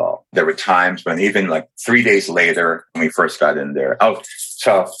nervous at all. There were times when even 3 days later, when we first got in there,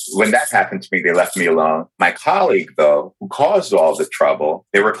 so when that happened to me, they left me alone. My colleague, though, who caused all the trouble,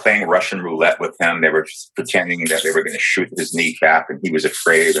 they were playing Russian roulette with him. They were just pretending that they were going to shoot his kneecap, and he was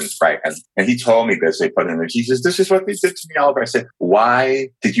afraid and frightened. And he told me this. They put in there. He says, "This is what they did to me, Oliver." I said, "Why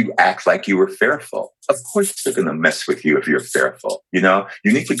did you act like you were fearful? Of course they're going to mess with you if you're fearful. You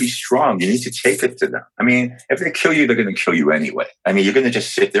need to be strong. You need to take it to them. I mean, if they kill you, they're going to kill you anyway. I mean, you're going to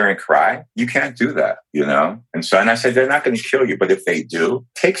just sit there and cry? You can't do that, And I said, they're not going to kill you, but if they do,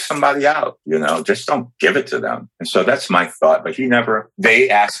 take somebody out, just don't give it to them. And so that's my thought. But they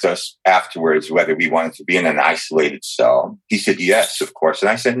asked us afterwards whether we wanted to be in an isolated cell. He said, yes, of course. And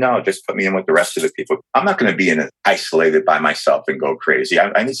I said, no, just put me in with the rest of the people. I'm not going to be isolated by myself and go crazy.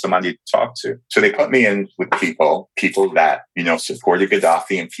 I need somebody to talk to. So they put me in with people that, supported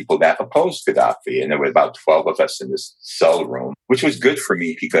Gaddafi and people that opposed Gaddafi. And there were about 12 of us in this cell room, which was good for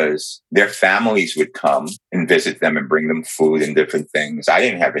me because their families would come and visit them and bring them food and different things. I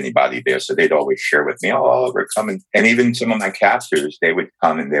didn't have anybody there, so they'd always share with me, "Oh, Oliver, come in." And even some of my captors, they would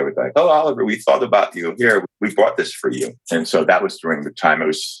come and they would like, "Oh, Oliver, we thought about you. Here, we brought this for you." And so that was during the time. It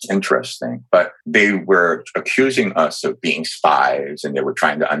was interesting. But they were accusing us of being spies, and they were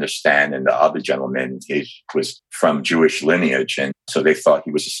trying to understand. And the other gentleman, he was from Jewish lineage, and so they thought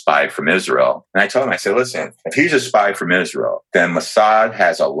he was a spy from Israel. And I told him, I said, "Listen, if he's a spy from Israel, then Mossad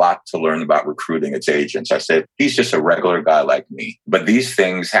has a lot to learn about recruiting its agents." I said, "He's just a regular guy like me." But these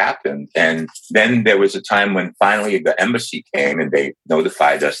things happened. And then there was a time when finally the embassy came and they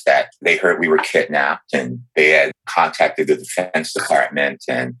notified us that they heard we were kidnapped, and they had contacted the Defense Department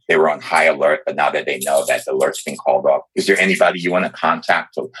and they were on high alert. But now that they know that the alert's been called off, "Is there anybody you want to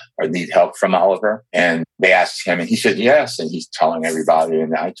contact or need help from, Oliver?" And they asked him and he said, "Yes." And he's telling everybody.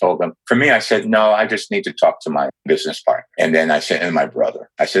 And I told them, for me, I said, "No, I just need to talk to my business partner." And then I said, "And my brother."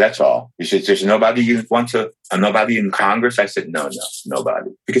 I said, "That's all." He said, "There's nobody you want to, nobody in Congress?" I said, No,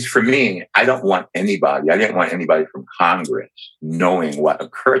 nobody. Because for me, I didn't want anybody from Congress knowing what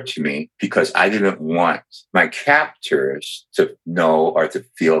occurred to me, because I didn't want my captors to know or to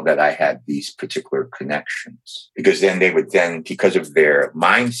feel that I had these particular connections. Because then because of their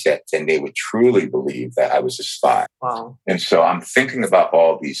mindset, then they would truly believe that I was a spy. Wow. And so I'm thinking about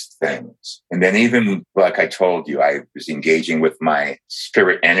all these things. And then even like I told you, I was engaging with my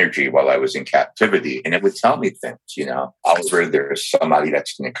spirit energy while I was in captivity. And it would tell me things, "Oliver, there's somebody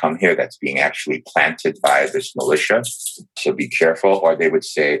that's going to come here that's being actually planted by this militia. So be careful." Or they would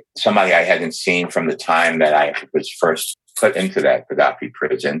say, somebody I hadn't seen from the time that I was first put into that Gaddafi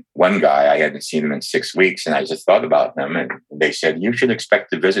prison. One guy, I hadn't seen him in 6 weeks, and I just thought about him, and they said, "You should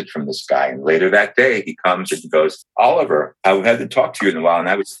expect a visit from this guy." And later that day, he comes and he goes, "Oliver, I hadn't talked to you in a while, and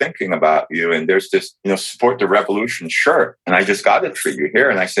I was thinking about you, and there's this, support the revolution shirt, and I just got it for you here."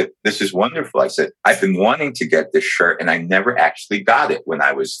 And I said, "This is wonderful." I said, "I've been wanting to get this shirt, and I never actually got it when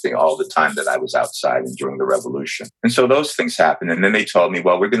I was all the time that I was outside and during the revolution." And so those things happened. And then they told me,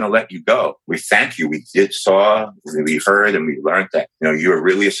 "Well, we're going to let you go. We thank you. We heard, and we learned that, you were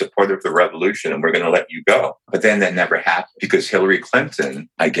really a supporter of the revolution, and we're going to let you go." But then that never happened, because Hillary Clinton,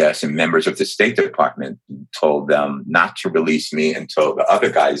 I guess, and members of the State Department told them not to release me until the other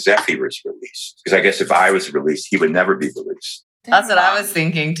guy, Zephy, was released. Because I guess if I was released, he would never be released. That's what I was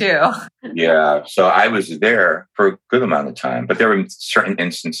thinking too. Yeah. So I was there for a good amount of time, but there were certain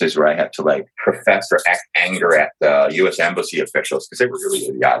instances where I had to profess or act anger at the U.S. Embassy officials because they were really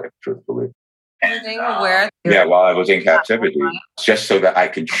idiotic, truthfully. Yeah, while I was in captivity, just so that I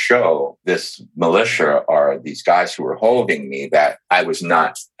could show this militia or these guys who were holding me that I was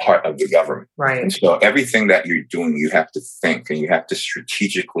not part of the government. Right. And so everything that you're doing, you have to think and you have to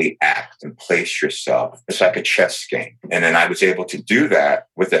strategically act and place yourself. It's like a chess game. And then I was able to do that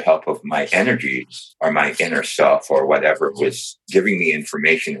with the help of my energies or my inner self or whatever was giving me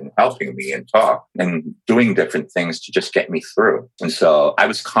information and helping me and talk and doing different things to just get me through. And so I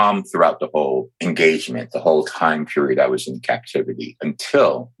was calm throughout the whole engagement, the whole time period I was in captivity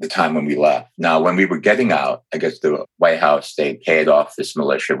until the time when we left. Now, when we were getting out, I guess the White House, they paid off this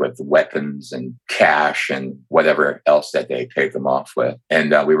militia with weapons and cash and whatever else that they paid them off with.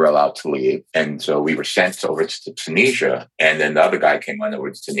 And we were allowed to leave. And so we were sent over to Tunisia. And then the other guy came on over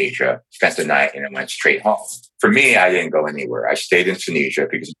to Tunisia, spent the night, and then went straight home. For me, I didn't go anywhere. I stayed in Tunisia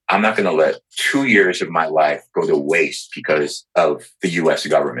because I'm not going to let 2 years of my life go to waste because of the U.S.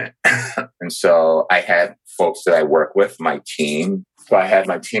 government. And so I had folks that I work with, my team. So I had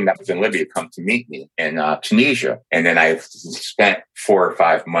my team that was in Libya come to meet me in Tunisia. And then I spent 4 or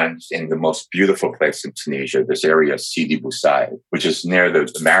 5 months in the most beautiful place in Tunisia, this area, Sidi Bou Said, which is near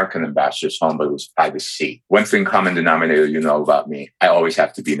the American ambassador's home, but it was by the sea. One thing common denominator you know about me, I always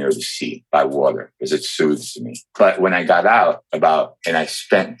have to be near the sea by water because it soothes me. But when I got out and I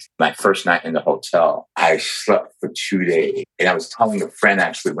spent my first night in the hotel, I slept for 2 days. And I was telling a friend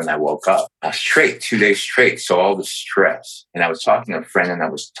actually when I woke up, 2 days straight. So all the stress. And I was talking to a friend and I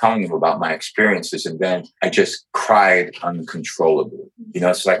was telling him about my experiences. And then I just cried uncontrollably.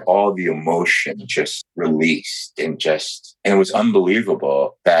 It's like all the emotion just released and it was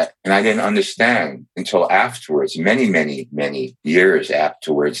unbelievable and I didn't understand until afterwards, many, many, many years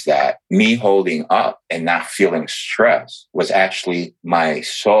afterwards, that me holding up and not feeling stress was actually my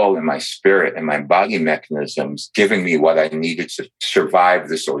soul and my spirit and my body mechanisms giving me what I needed to survive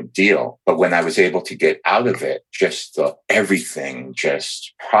this ordeal. But when I was able to get out of it, just everything,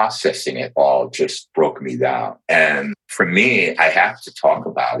 just processing it all just broke me down. And for me, I have to talk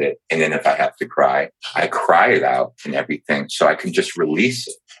about it. And then if I have to cry, I cry it out and everything so I can just release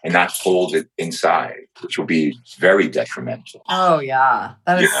it and not hold it inside, which will be very detrimental. Oh, yeah.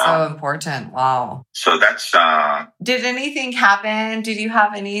 That is so important. Wow. So that's... Did anything happen? Did you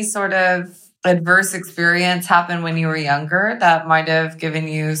have any sort of adverse experience happen when you were younger that might have given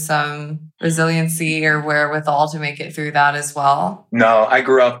you some resiliency or wherewithal to make it through that as well? No, I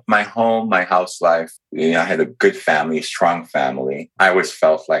grew up, my home, my house life. I had a good family, a strong family. I always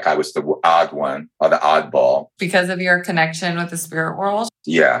felt like I was the odd one or the oddball. Because of your connection with the spirit world?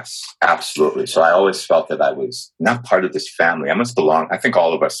 Yes, absolutely. So I always felt that I was not part of this family. I must belong. I think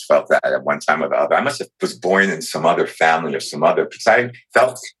all of us felt that at one time or the other. I must have was born in some other family or some other, because I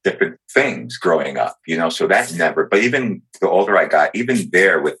felt different things growing up, so that never, but even the older I got, even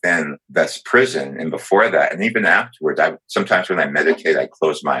there within this prison and before that, and even afterwards, sometimes when I meditate, I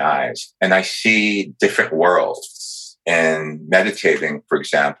close my eyes and I see different worlds. And meditating, for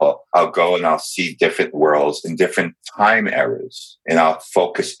example, I'll go and I'll see different worlds in different time eras. And I'll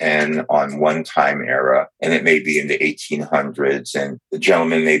focus in on one time era. And it may be in the 1800s. And the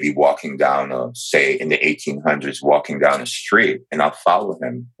gentleman may be walking down, say, in the 1800s, walking down a street. And I'll follow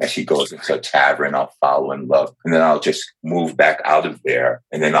him as he goes into a tavern. I'll follow and look. And then I'll just move back out of there.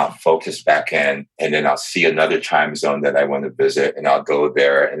 And then I'll focus back in. And then I'll see another time zone that I want to visit. And I'll go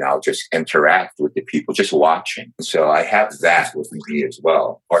there and I'll just interact with the people, just watching. So I have that with me as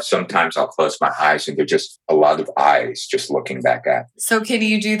well. Or sometimes I'll close my eyes and they're just a lot of eyes just looking back at me. So can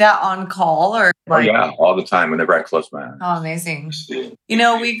you do that on call or? Yeah, all the time whenever I close my eyes. Oh, amazing.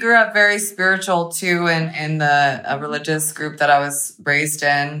 We grew up very spiritual too in the religious group that I was raised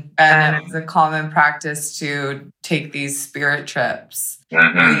in. And it was a common practice to take these spirit trips.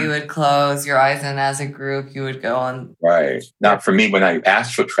 Mm-hmm. You would close your eyes and as a group, you would go on. Right. Now, for me, when I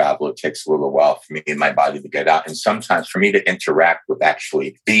astral travel, it takes a little while for me and my body to get out. And sometimes for me to interact with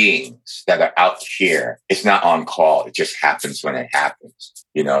actually beings that are out here, it's not on call. It just happens when it happens.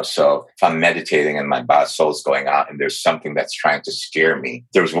 So if I'm meditating and my soul's going out and there's something that's trying to scare me.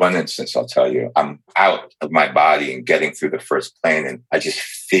 There was one instance, I'll tell you, I'm out of my body and getting through the first plane and I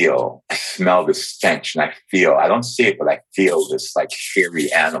smell the stench and I don't see it, but I feel this like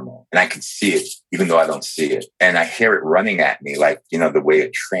hairy animal and I can see it even though I don't see it. And I hear it running at me like, the way a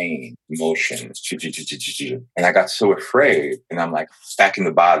train motions. And I got so afraid and I'm like back in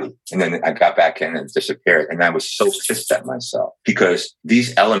the body. And then I got back in and disappeared. And I was so pissed at myself because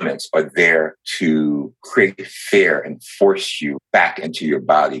these elements are there to create fear and force you back into your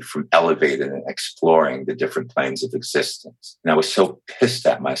body from elevating and exploring the different planes of existence. And I was so pissed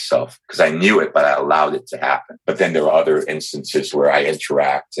at myself because I knew it, but I allowed it to happen. But then there are other instances where I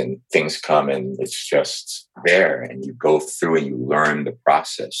interact and things come and it's just there and you go through and you learn the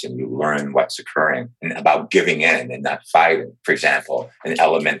process and you learn what's occurring and about giving in and not fighting. For example, an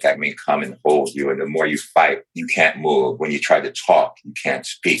element that may come and hold you and the more you fight, you can't move. When you try to talk, you can't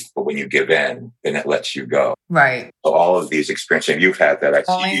speak. But when you give in, then it lets you go. Right. So all of these experiences, and you've had that. I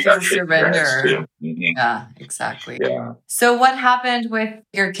only see through surrender. Mm-hmm. Yeah, exactly. Yeah. So what happened with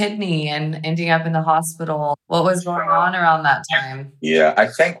your kidney and ending up in the hospital? What was going on around that time? Yeah, I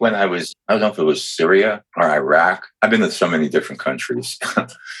think when I don't know if it was Syria or Iraq. I've been to so many different countries,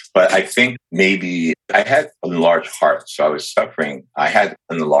 but I think maybe I had an enlarged heart. So I was suffering. I had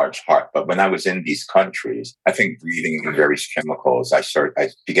an enlarged heart. But when I was in these countries, I think breathing in various chemicals, I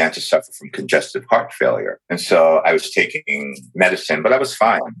began to suffer from congestive heart failure. And so I was taking medicine, but I was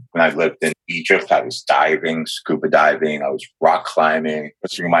fine. When I lived in Egypt, I was diving, scuba diving. I was rock climbing,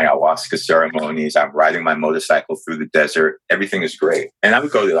 through my ayahuasca ceremonies. I'm riding my motorcycle through the desert. Everything is great. And I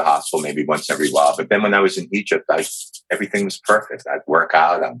would go to the hospital maybe once every while. But then when I was in Egypt, everything was perfect. I'd work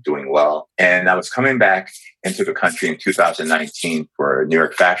out. I'm doing well. And I was coming back into the country in 2019 for New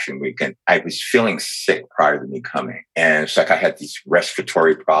York Fashion Week. And I was feeling sick prior to me coming. And it's like I had these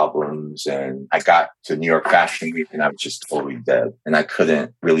respiratory problems. And I got to New York Fashion Week and I was just totally dead. And I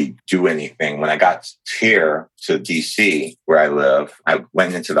couldn't really do anything. When I got here to DC, where I live, I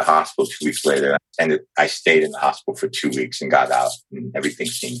went into the hospital 2 weeks later. And I stayed in the hospital for 2 weeks and got out and everything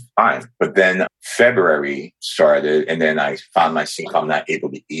seemed fine. But then February started, and then I found myself, I'm not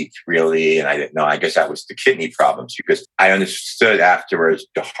able to eat really. And I didn't know, I guess that was the kidney problems, because I understood afterwards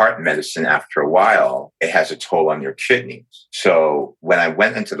the heart medicine, after a while, it has a toll on your kidneys. So when I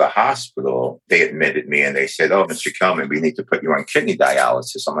went into the hospital, they admitted me and they said, "Oh, Mr. Kelman, we need to put you on kidney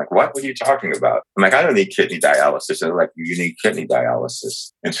dialysis." I'm like, "What? What are you talking about?" I'm like, "I don't need kidney dialysis." And they're like, "You need kidney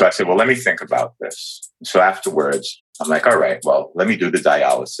dialysis." And so I said, "Well, let me think about this." So afterwards, I'm like, "All right, well, let me do the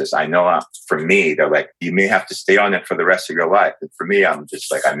dialysis." I know for me, they're like, "You may have to stay on it for the rest of your life." And for me, I'm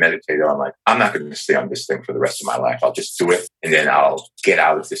just like, I meditated. I'm like, I'm not going to stay on this thing for the rest of my life. I'll just do it, and then I'll get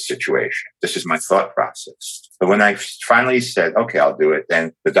out of this situation. This is my thought process. But when I finally said, "Okay, I'll do it,"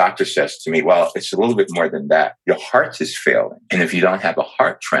 then the doctor says to me, "Well, it's a little bit more than that. Your heart is failing. And if you don't have a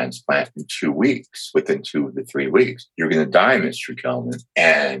heart transplant in 2 weeks, within 2 to 3 weeks, you're going to die, Mr. Kelman."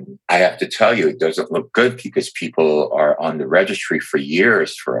 And I have to tell you, it doesn't look good, because people are on the registry for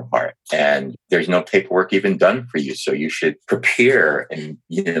years for a heart, and there's no paperwork even done for you. So you should prepare and,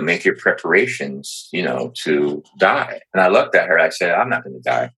 make your preparations, to die. And I looked at her. I said, "I'm not going to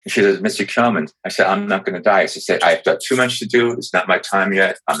die." And she says, "Mr. Kelman," I said, "I'm not going to die." She said, "I've got too much to do. It's not my time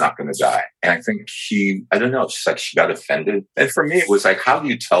yet. I'm not going to die." And I think I don't know, it's like she got offended. And for me, it was like, how do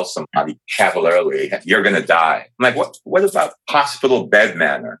you tell somebody cavalierly, "You're going to die"? I'm like, what about hospital bed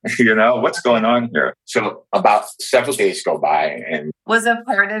manner? What's going on here? So about several days go by, and was a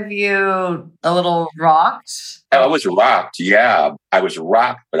part of you a little rocked? I was rocked. Yeah, I was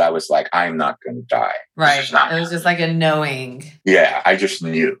rocked, but I was like, I'm not going to die. Right. It was just like a knowing. Yeah, I just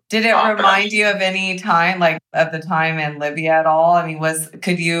knew. Did it remind you of any time, like of the time in Libya at all? I mean,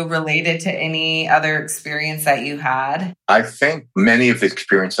 could you relate it to any other experience that you had? I think many of the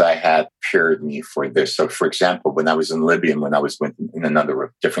experience I had prepared me for this. So, for example, when I was in Libya and when I was in a number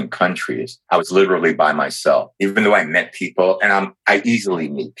of different countries, I was literally by myself. Even though I met people, and I easily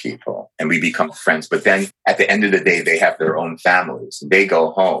meet people, and we become friends. But then at the end of the day, they have their own families, and they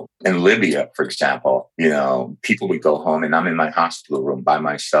go home. In Libya, for example, people would go home, and I'm in my hospital room by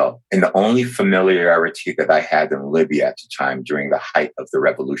myself. And the only familiarity that I had in Libya at the time during the height of the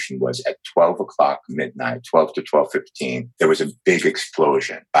revolution was at 12 o'clock midnight, 12 to 12:15. There was a big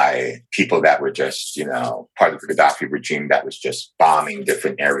explosion by people that were just, part of the Gaddafi regime that was just bombing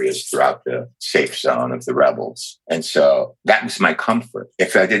different areas throughout the safe zone of the rebels. And so that was my comfort.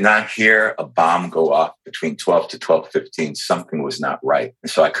 If I did not hear a bomb go off between 12 to 12:15, something was not right. And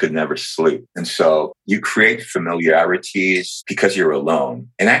so I could never sleep. And so you create familiarities because you're alone.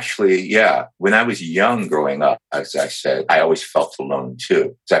 And actually, when I was young growing up, as I said, I always felt alone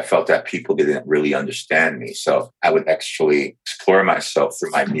too, because I felt that people didn't really understand me. So I would actually explore myself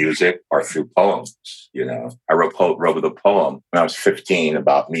through my music or through poems. I wrote a poem when I was 15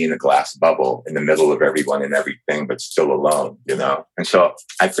 about me in a glass bubble in the middle of everyone and everything, but still alone, And so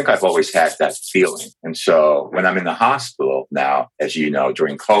I think I've always had that feeling. And so when I'm in the hospital now, as you know,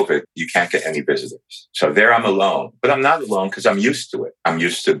 during COVID, you can't get any visitors. So there I'm alone, but I'm not alone because I'm used to it. I'm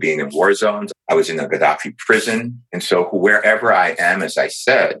used to being in war zones. I was in a Gaddafi prison. And so wherever I am, as I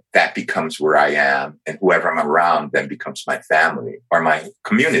said, that becomes where I am. And whoever I'm around then becomes my family or my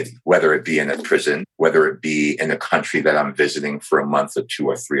community, whether it be in a prison, whether it be in a country that I'm visiting for a month or 2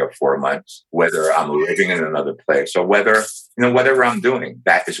 or 3 or 4 months, whether I'm living in another place or whatever I'm doing,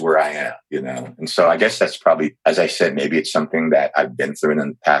 that is where I am, And so I guess that's probably, as I said, maybe it's something that I've been through in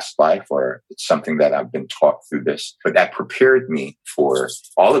a past life, or it's something that I've been taught through this, but that prepared me for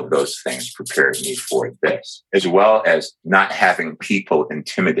all of those things, prepared me for this, as well as not having people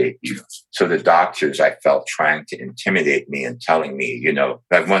intimidate you. So the doctors, I felt, trying to intimidate me and telling me,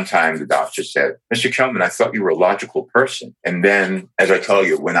 at one time the doctor said, "Mr. Kelman, I thought you were a logical person." And then, as I tell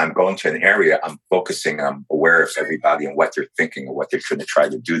you, when I'm going to an area, I'm aware of everybody and what they're thinking and what they're going to try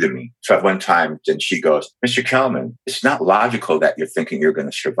to do to me. So at one time, then she goes, "Mr. Kelman, it's not logical that you're thinking you're going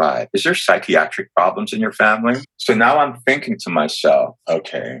to survive. Is there psychiatric problems in your family?" So now I'm thinking to myself,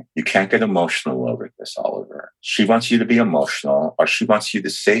 okay, you can't get emotional over this, Oliver. She wants you to be emotional, or she wants you to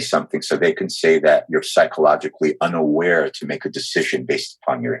say something so they can say that you're psychologically unaware to make a decision based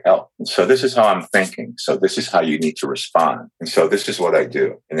upon your health. And so this is how I'm thinking. So this is how you need to respond. And so this is what I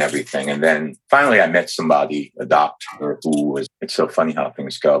do and everything. And then finally I met somebody, a doctor, it's so funny how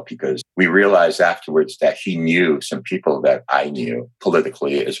things go, because we realized afterwards that he knew some people that I knew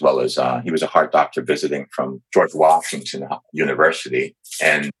politically, as well as he was a heart doctor visiting from George Washington University.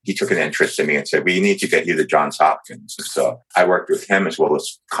 And he took an interest in me and said, "We need to get you to Johns Hopkins." And so I worked with him, as well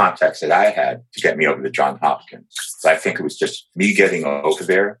as contacts that I had, to get me over to Johns Hopkins. So I think it was just me getting over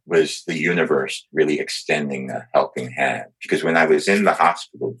there was was the universe really extending a helping hand. Because when I was in the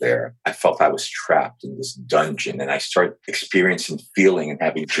hospital there, I felt I was trapped in this dungeon, and I started experiencing, feeling, and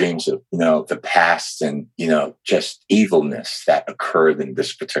having dreams of, the past and, just evilness that occurred in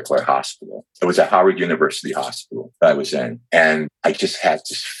this particular hospital. It was a Howard University hospital that I was in. And I just had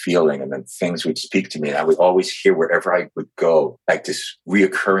this feeling, and then things would speak to me. And I would always hear wherever I would go, like this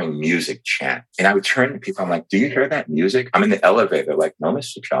reoccurring music chant. And I would turn to people. I'm like, do you hear that music? I'm in the elevator, like, no,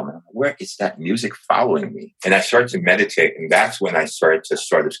 Mr. Kelman. Where is that music following me? And I started to meditate. And that's when I started to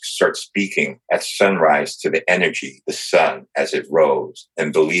start speaking at sunrise to the energy, the sun as it rose,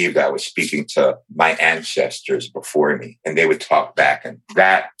 and believed I was speaking to my ancestors before me. And they would talk back. And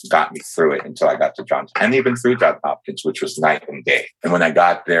that got me through it until I got to Johns, and even through Johns Hopkins, which was night and day. And when I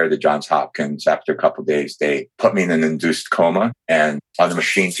got there, the Johns Hopkins, after a couple of days, they put me in an induced coma and on the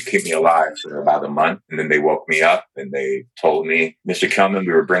machine to keep me alive for about a month. And then they woke me up and they told me, Mr. Kelman,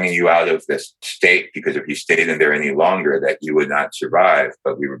 we were bringing you out of this state because if you stayed in there any longer, that you would not survive.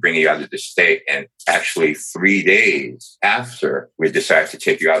 But we were bringing you out of this state. And actually 3 days after we decided to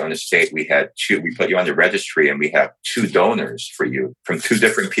take you out on the state, we put you on the registry, and we have 2 donors for you from 2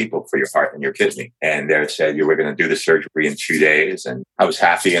 different people for your heart and your kidney. And they said you were going to do the surgery in 2 days. And I was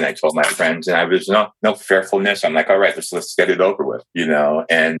happy. And I told my friends, and I was no fearfulness. I'm like, all right, let's get it over with,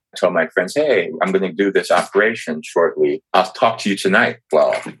 and I told my friends, hey, I'm going to do this operation shortly. I'll talk to you tonight.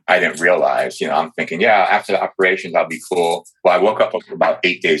 Well, I didn't realize, I'm thinking, after the operations, I'll be cool. Well, I woke up about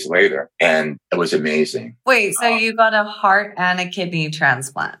 8 days later, and it was amazing. Wait, so you got a heart and a kidney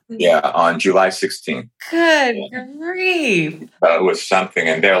transplant? Yeah, on July 16th. Good grief. It was something.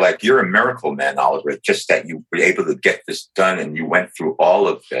 And they're like, you're a miracle, man, Oliver, just that you were able to get this done and you went through all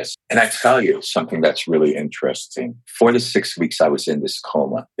of this. And I tell you something that's really interesting. 4 to 6 weeks I was in this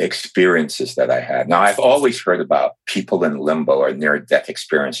coma, the experiences that I had. Now, I've always heard about people in limbo or near-death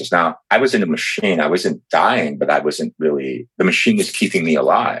experiences. Now, I was in a machine. I wasn't dying, but I wasn't really, the machine was keeping me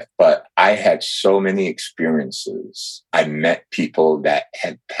alive. But I had so many experiences. I met people that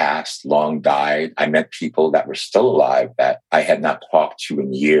had passed, long died. I met people that were still alive that I had not talked to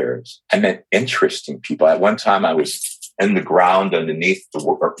in years. I met interesting people. At one time, I was in the ground underneath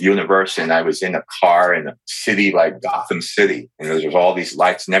the universe, and I was in a car in a city like Gotham City, and there was all these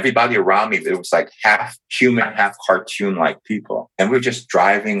lights, and everybody around me, it was like half human, half cartoon-like people, and we were just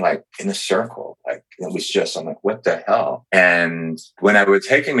driving like in a circle. Like it was just, I'm like, what the hell? And when they were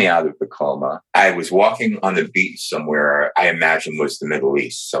taking me out of the coma, I was walking on the beach somewhere. I imagine was the Middle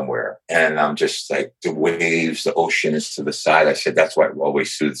East somewhere, and I'm just like, the waves, the ocean is to the side. I said, that's what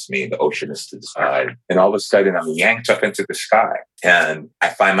always soothes me. The ocean is to the side, and all of a sudden, I'm yanked up into the sky, and I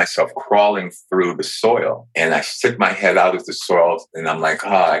find myself crawling through the soil, and I stick my head out of the soil, and I'm like,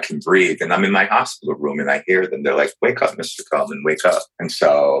 I can breathe. And I'm in my hospital room, and I hear them. They're like, wake up, Mr. Kelman, wake up. And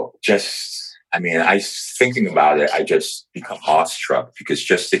so thinking about it, I just become awestruck because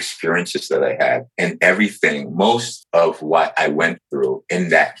just the experiences that I had and everything, most of what I went through in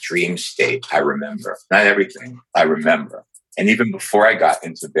that dream state, I remember. Not everything, I remember. And even before I got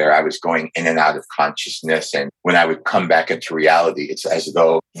into there, I was going in and out of consciousness. And when I would come back into reality, it's as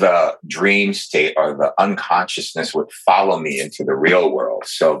though the dream state or the unconsciousness would follow me into the real world.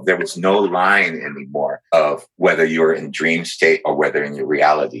 So there was no line anymore of whether you were in dream state or whether in your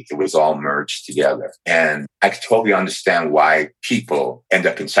reality. It was all merged together. And I totally understand why people end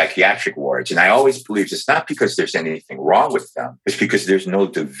up in psychiatric wards. And I always believe it's not because there's anything wrong with them. It's because there's no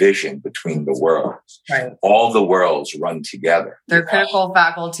division between the worlds. Right. All the worlds run together. Their critical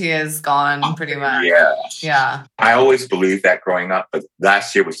faculty is gone pretty much. Yeah. I always believed that growing up, but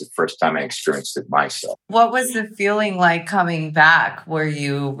last year was the first time I experienced it myself. What was the feeling like coming back? Were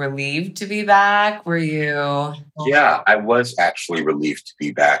you relieved to be back? Were you... Yeah, I was actually relieved to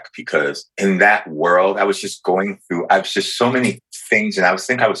be back because in that world, I was just so many things. And I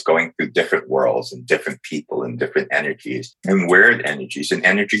was going through different worlds and different people and different energies and weird energies and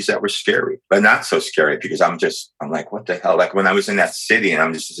energies that were scary, but not so scary because I'm like, what the hell? Like when I was in that city and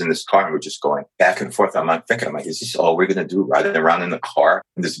I'm just in this car and we're just going back and forth. I'm like, is this all we're going to do? Riding around in the car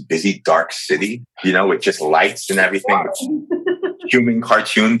in this busy, dark city, with just lights and everything. Human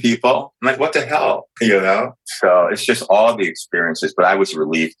cartoon people. I'm like, what the hell? So it's just all the experiences, but I was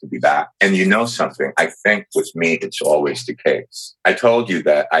relieved to be back. And something, I think with me, it's always the case. I told you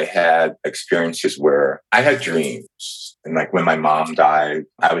that I had experiences where I had dreams And like when my mom died,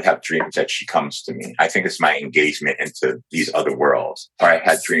 I would have dreams that she comes to me. I think it's my engagement into these other worlds. Or I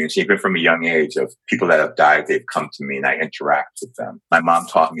had dreams, even from a young age, of people that have died, they've come to me and I interact with them. My mom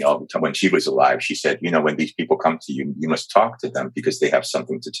taught me all the time when she was alive. She said, when these people come to you, you must talk to them because they have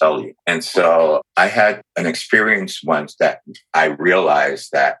something to tell you. And so I had an experience once that I realized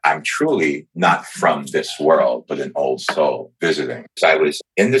that I'm truly not from this world, but an old soul visiting. So I was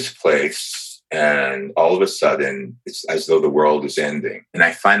in this place, and all of a sudden, it's as though the world is ending. And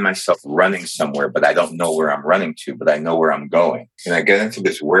I find myself running somewhere, but I don't know where I'm running to, but I know where I'm going. And I get into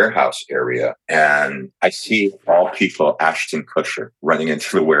this warehouse area and I see all people, Ashton Kutcher, running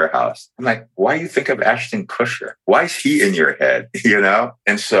into the warehouse. I'm like, why do you think of Ashton Kutcher? Why is he in your head?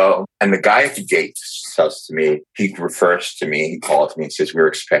 And the guy at the gate says to me, he refers to me, he calls me and says, we're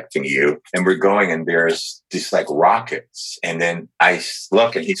expecting you. And we're going and there's these like rockets. And then I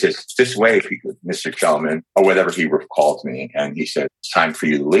look and he says, this way, Mr. Kelman, or whatever he called me. And he said, it's time for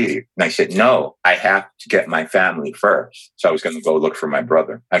you to leave. And I said, no, I have to get my family first. So I was going to go look for my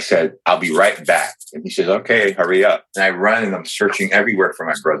brother. I said, I'll be right back. And he says, okay, hurry up. And I run and I'm searching everywhere for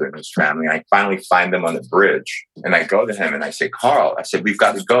my brother and his family. And I finally find them on the bridge. And I go to him and I say, Carl, I said, we've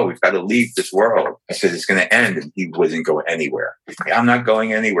got to go. We've got to leave this world. I said, it's going to end. And he wouldn't go anywhere. I'm not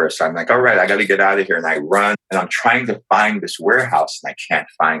going anywhere. So I'm like, all right, I got to get out of here. And I run and I'm trying to find this warehouse and I can't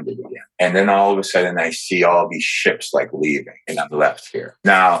find it again. And then all of a sudden I see all these ships like leaving and I'm left here.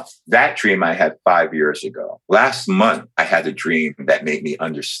 Now, that dream I had 5 years ago. Last month, I had a dream that made me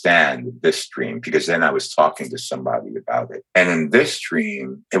understand this dream because then I was talking to somebody about it. And in this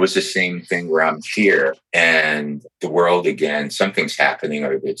dream, it was the same thing where I'm here and the world again, something's happening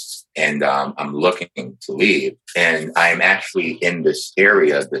and I'm looking to leave. And I'm actually in this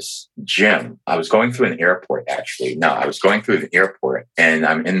area, this gym. I was going through an airport, actually. No, I was going through the airport and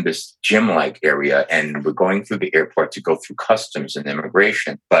I'm in this gym-like area and we're going through the airport to go through customs and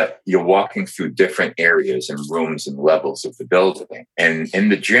immigration. But you're walking through different areas and rooms and levels of the building. And in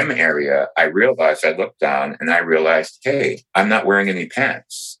the gym area, I looked down and I realized, hey, I'm not wearing any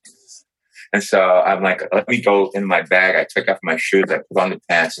pants. And so I'm like, let me go in my bag. I took off my shoes, I put on the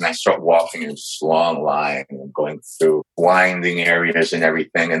pants, and I start walking in this long line and going through winding areas and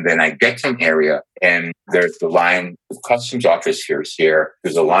everything. And then I get to an area and there's the line, the customs office here is here.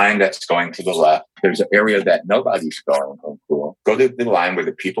 There's a line that's going to the left. There's an area that nobody's going. Oh, cool. Go to the line where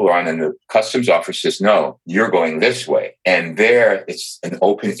the people are on, and the customs officer says, no, you're going this way. And there it's an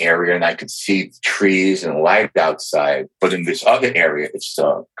open area, and I could see trees and light outside. But in this other area, it's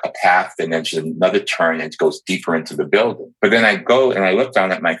a path, and then there's another turn, and it goes deeper into the building. But then I go and I look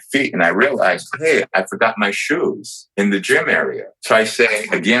down at my feet, and I realize, hey, I forgot my shoes in the gym area. So I say,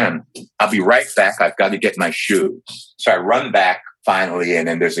 again, I'll be right back. I've got to get my shoes. So I run back finally, and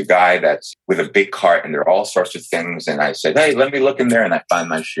then there's a guy that's with a big cart and there are all sorts of things. And I said, hey, let me look in there. And I find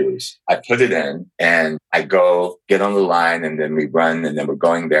my shoes. I put it in and I go get on the line, and then we run, and then we're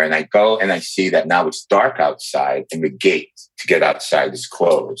going there. And I go and I see that now it's dark outside and the gate to get outside is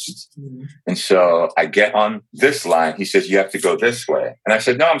closed. Mm-hmm. And so I get on this line. He says, you have to go this way. And I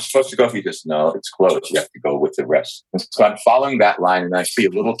said, no, I'm supposed to go. He goes, no, it's closed. You have to go with the rest. And so I'm following that line, and I see a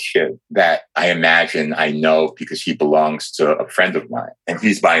little kid that I imagine I know because he belongs to a friend of mine, and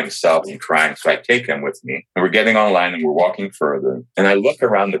he's by himself and crying. So I take him with me, and we're getting online and we're walking further. And I look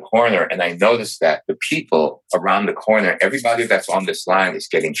around the corner and I notice that the people around the corner, everybody that's on this line is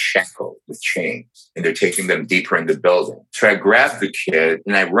getting shackled with chains, and they're taking them deeper in the building. So I grab the kid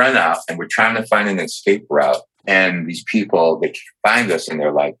and I run out, and we're trying to find an escape route. And these people, they find us and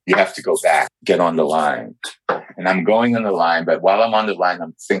they're like, you have to go back, get on the line. And I'm going on the line, but while I'm on the line,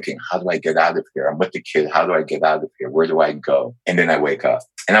 I'm thinking, how do I get out of here? I'm with the kid. How do I get out of here? Where do I go? And then I wake up.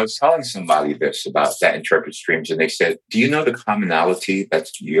 And I was telling somebody this about that interpret dreams, and they said, do you know the commonality that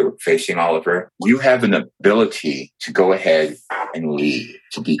you're facing, Oliver? You have an ability to go ahead and leave,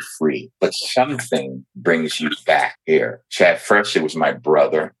 to be free, but something brings you back here. So at first it was my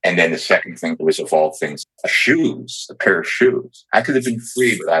brother. And then the second thing was, of all things, a pair of shoes. I could have been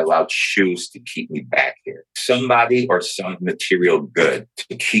free, but I allowed shoes to keep me back here. Somebody or some material good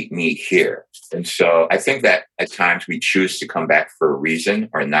to keep me here. And so I think that at times we choose to come back for a reason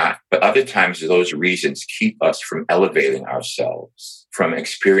or not, but other times those reasons keep us from elevating ourselves, from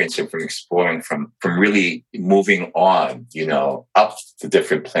experiencing, from exploring, from really moving on, up the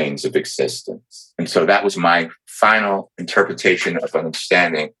different planes of existence. And so that was my final interpretation of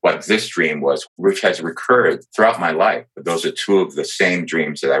understanding what this dream was, which has recurred throughout my life. But those are two of the same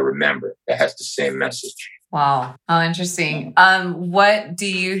dreams that I remember that has the same message. Wow. How interesting. What do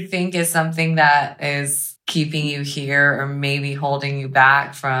you think is something that is keeping you here or maybe holding you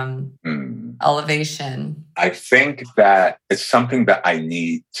back from elevation? I think that it's something that I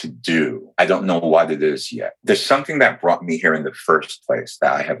need to do. I don't know what it is yet. There's something that brought me here in the first place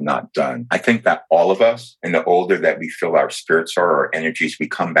that I have not done. I think that all of us, and the older that we feel our spirits are, our energies, we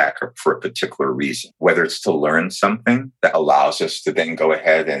come back for a particular reason, whether it's to learn something that allows us to then go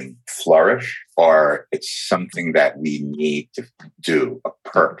ahead and flourish, or it's something that we need to do, a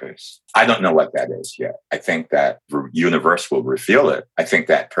purpose. I don't know what that is yet. I think that the universe will reveal it. I think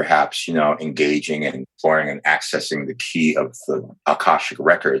that perhaps, engaging and exploring and accessing the key of the Akashic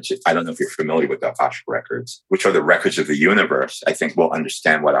records. I don't know if you're familiar with the Akashic records, which are the records of the universe. I think we'll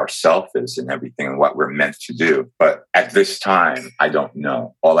understand what our self is and everything and what we're meant to do. But at this time, I don't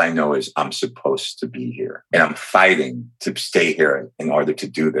know. All I know is I'm supposed to be here, and I'm fighting to stay here in order to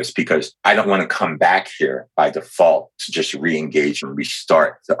do this, because I don't want to come back here by default to just re-engage and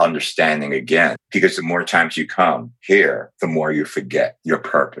restart the understanding again. Because the more times you come here, the more you forget your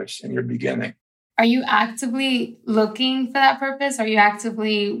purpose and your beginning. Are you actively looking for that purpose? Are you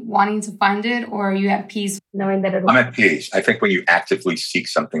actively wanting to find it? Or are you at peace knowing that I'm at peace. I think when you actively seek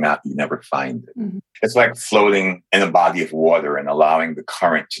something out, you never find it. Mm-hmm. It's like floating in a body of water and allowing the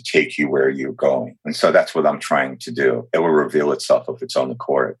current to take you where you're going. And so that's what I'm trying to do. It will reveal itself of its own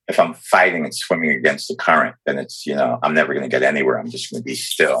accord. If I'm fighting and swimming against the current, then it's, I'm never going to get anywhere. I'm just going to be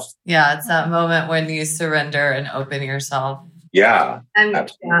still. Yeah, it's that moment when you surrender and open yourself. Yeah. And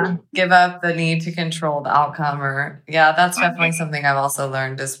give up the need to control the outcome that's definitely something I've also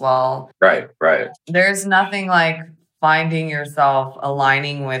learned as well. Right. There's nothing like finding yourself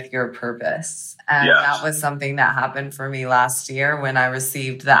aligning with your purpose. And that was something that happened for me last year when I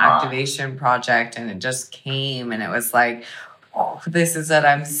received the activation project, and it just came and it was like, oh, this is what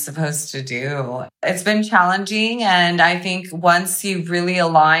I'm supposed to do. It's been challenging. And I think once you really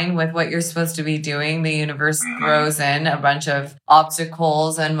align with what you're supposed to be doing, the universe throws in a bunch of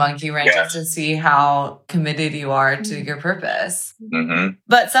obstacles and monkey wrenches to see how committed you are to your purpose. Mm-hmm.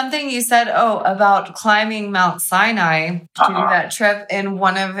 But something you said, about climbing Mount Sinai, to that trip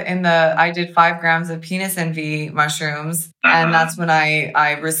I did 5 grams of penis envy mushrooms. And that's when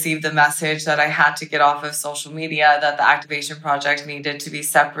I received the message that I had to get off of social media, that the activation project needed to be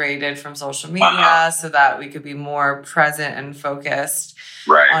separated from social media so that we could be more present and focused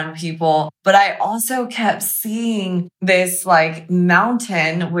on people. But I also kept seeing this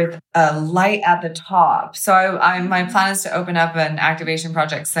mountain with a light at the top. So my plan is to open up an activation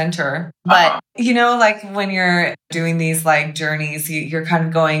project center. But when you're doing these journeys, you're kind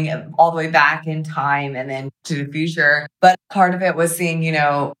of going all the way back in time and then to the future. But part of it was seeing,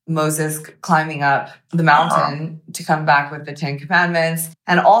 Moses climbing up the mountain to come back with the 10 commandments.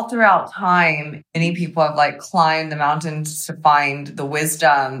 And all throughout time, many people have climbed the mountains to find the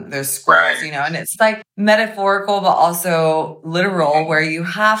wisdom, the scrolls, and it's metaphorical, but also literal, where you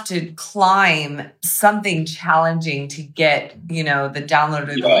have to climb something challenging to get, the download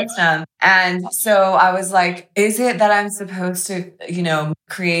of the wisdom. And so I was like, is it that I'm supposed to,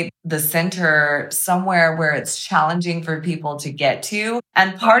 create the center somewhere where it's challenging for people to get to?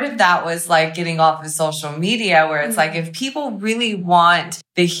 And part of that was getting off of social media, where it's if people really want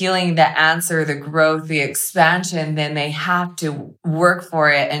the healing, the answer, the growth, the expansion, then they have to work for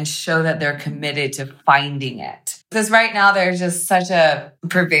it and show that they're committed to finding it. Because right now there's just such a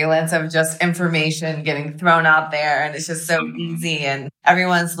prevalence of just information getting thrown out there, and it's just so easy, and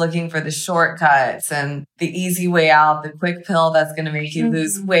everyone's looking for the shortcuts and the easy way out, the quick pill that's going to make you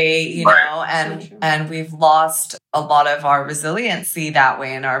lose weight, and we've lost a lot of our resiliency that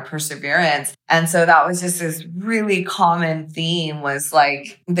way and our perseverance. And so that was just this really common theme, was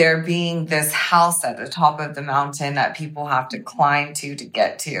there being this house at the top of the mountain that people have to climb to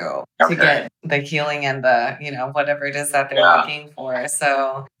get to get the healing and the, whatever it is that they're looking for.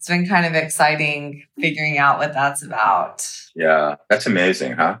 So it's been kind of exciting figuring out what that's about. Yeah, that's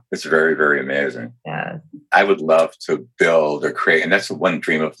amazing, huh? It's very, very amazing. Yeah. I would love to build or create, and that's one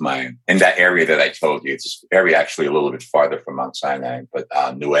dream of mine. In that area that I told you, it's an area actually a little bit farther from Mount Sinai, but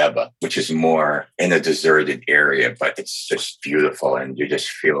Nueva, which is more in a deserted area, but it's just beautiful, and you just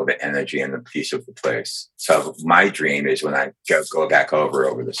feel the energy and the peace of the place. So my dream is when I go back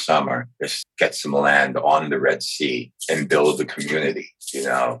over the summer, just get some land on the Red Sea and build a community,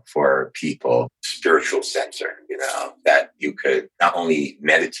 for people, spiritual center, that you could not only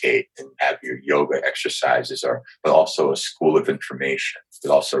meditate and have your yoga exercises, but also a school of information,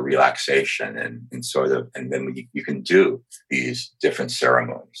 but also relaxation and then you can do these different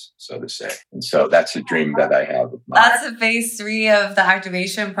ceremonies, so to say. And so that's a dream that I have. That's the phase 3 of the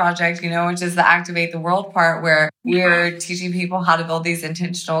activation project, which is the Activate the World part, where we're teaching people how to build these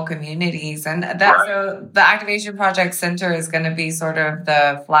intentional communities. And so the activation Transformation Project Center is going to be sort of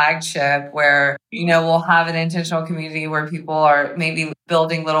the flagship where, we'll have an intentional community where people are maybe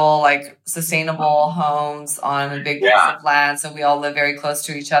building little like sustainable homes on a big piece of land. So we all live very close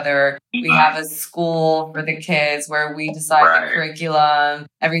to each other. We have a school for the kids where we decide the curriculum.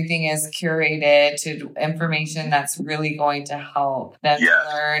 Everything is curated to information that's really going to help them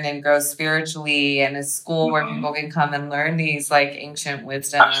learn and grow spiritually, and a school where people can come and learn these like ancient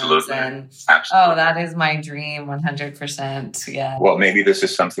wisdoms. Absolutely. Oh, that is my dream 100%. Yeah. Well, maybe this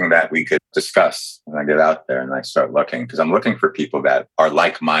is something that we could discuss when I get out there and I start looking, because I'm looking for people that are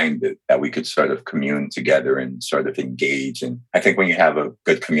like-minded, that we could sort of commune together and sort of engage. And I think when you have a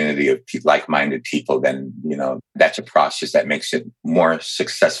good community of like-minded people, then, that's a process that makes it more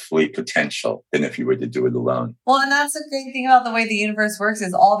successfully potential than if you were to do it alone. Well, and that's the great thing about the way the universe works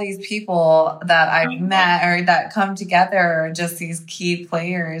is all these people that I've met or that come together are just these key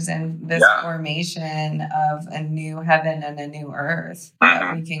players in this formation of a new heaven and a new earth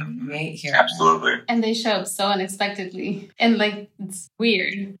that we can create here. Absolutely. And they show up so unexpectedly. And it's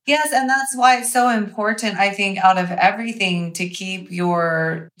weird. Yes, and that's why it's so important, I think, out of everything to keep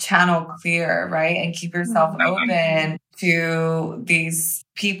your channel clear, right? And keep yourself open to these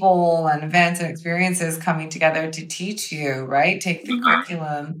people and events and experiences coming together to teach you, right? Take the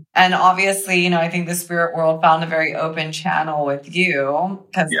curriculum. And obviously, I think the spirit world found a very open channel with you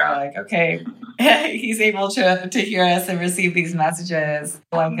because they're like, okay, he's able to hear us and receive these messages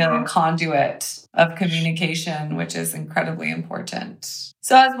like a conduit of communication, which is incredibly important.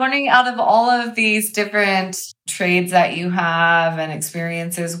 So I was wondering, out of all of these different trades that you have and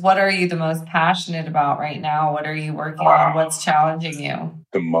experiences, what are you the most passionate about right now? What are you working on? What's challenging you?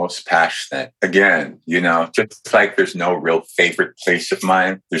 The most passionate. Again, just like there's no real favorite place of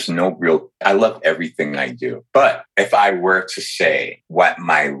mine, I love everything I do. But if I were to say what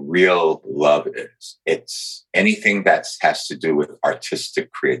my real love is, it's anything that has to do with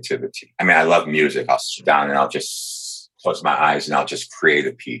artistic creativity. I mean, I love music. I'll sit down and I'll just close my eyes and I'll just create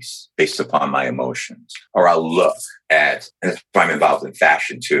a piece based upon my emotions. Or I'll look at, and I'm involved in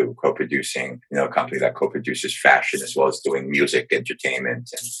fashion too, co-producing, a company that co-produces fashion as well as doing music,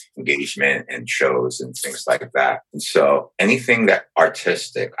 entertainment and engagement and shows and things like that. And so anything that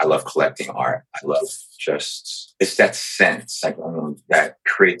artistic, I love collecting art. I love it's that sense, that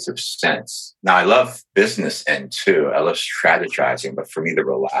creative sense. Now, I love business end too. I love strategizing, but for me to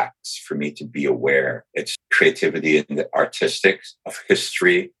relax, for me to be aware, it's creativity in the artistic, of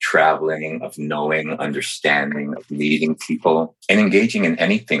history, traveling, of knowing, understanding, of meeting people, and engaging in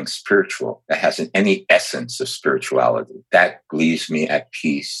anything spiritual that has any essence of spirituality. That leaves me at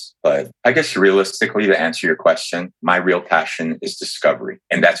peace. But I guess realistically, to answer your question, my real passion is discovery.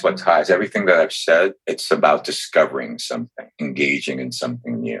 And that's what ties everything that I've said. It's about discovering something, engaging in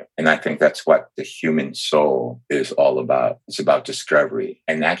something new. And I think that's what the human soul is all about. It's about discovery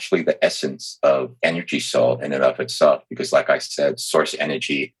and actually the essence of energy soul in and of itself. Because like I said, source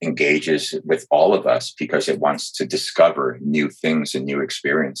energy engages with all of us because it wants to discover new things and new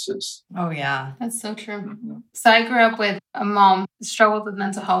experiences. Oh, yeah. That's so true. So I grew up with a mom who struggled with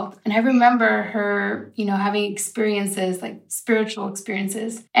mental health. And I remember her, having experiences, like spiritual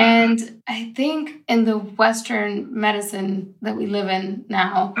experiences. And I think in the Western medicine that we live in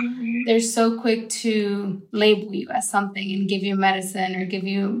now, they're so quick to label you as something and give you medicine or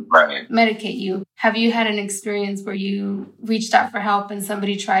medicate you. Have you had an experience where you reached out for help and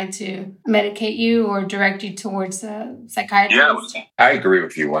somebody tried to medicate you or direct you towards a psychiatrist? Yeah, I agree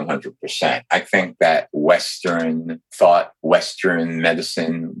with you 100%. I think that Western thought, Western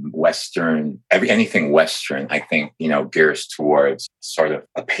medicine, anything Western, I think, gears towards sort of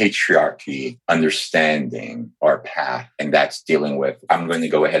a patriarchy understanding or path. And that's dealing with, I'm going to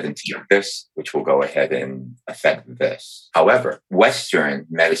go ahead and take this, which will go ahead and affect this. However, Western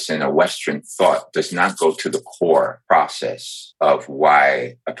medicine or Western thought does not go to the core process of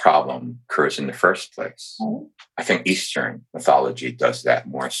why a problem occurs in the first place. I think Eastern mythology does that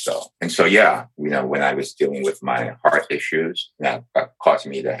more so. And so, when I was dealing with my heart issues, that caused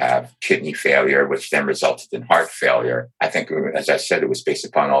me to have kidney failure, which then resulted in heart failure. I think, as I said, it was based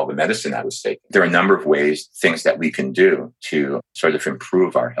upon all the medicine I was taking. There are a number of things that we can do to sort of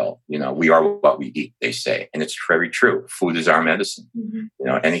improve our health. We are what we eat, they say. And it's very true. Food is our medicine.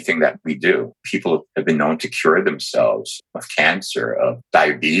 Anything that we do, people have been known to cure themselves of cancer, of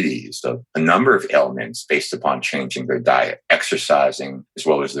diabetes, of a number of ailments based upon changing their diet, exercising, as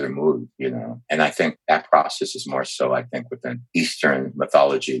well as their mood, And I think that process is more so, within Eastern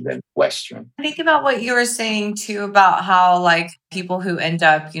mythology than Western. Think about what you were saying too about how people who end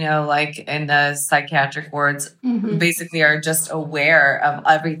up, like in the psychiatric wards basically are just aware of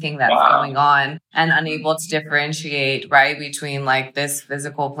everything that's going on and unable to differentiate, right, between like this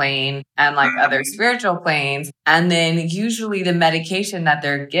physical plane and like other spiritual planes. And then usually the medication that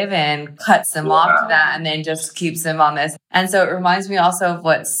they're given cuts them off to that and then just keeps them on this. And so it reminds me also of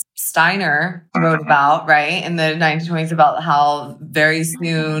what Steiner wrote about, right, in the 1920s about how very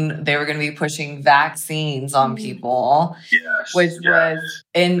soon they were going to be pushing vaccines on people, which was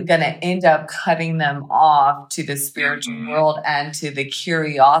going to end up cutting them off to the spiritual world and to the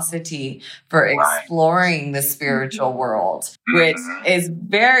curiosity for exploring the spiritual world, which is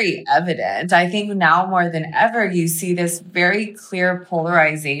very evident. I think now more than ever, you see this very clear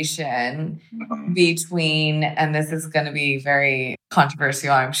polarization between, and this is going to be very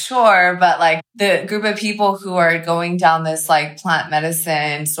controversial, I'm sure, but like the group of people who are going down this like plant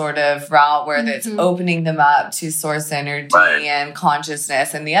medicine sort of route where it's opening them up to source energy and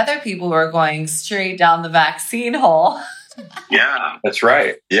consciousness, and the other people who are going straight down the vaccine hole. Yeah, that's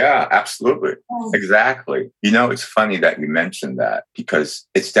right. Yeah, absolutely. Exactly. It's funny that you mentioned that because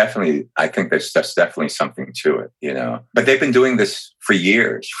it's definitely, I think there's definitely something to it, But they've been doing this for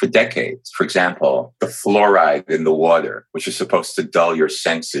years, for decades. For example, the fluoride in the water, which is supposed to dull your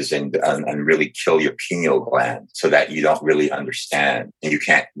senses and really kill your pineal gland so that you don't really understand and you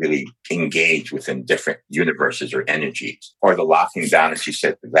can't really engage within different universes or energies. Or the locking down, as you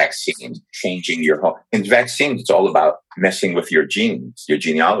said, the vaccines, changing your whole... In vaccines, it's all about messing with your genes, your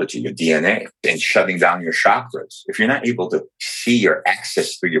genealogy, your DNA, and shutting down your chakras. If you're not able to see your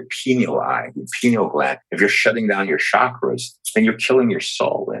access through your pineal eye, your pineal gland, if you're shutting down your chakras, then you're killing your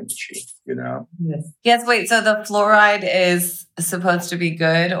soul energy, Yes, wait, so the fluoride is supposed to be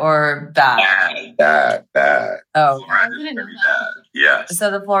good or bad? Bad. Oh. Fluoride is very bad. Yes. So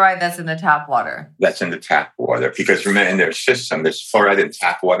the fluoride that's in the tap water. That's in the tap water. Because remember, in their system, there's fluoride in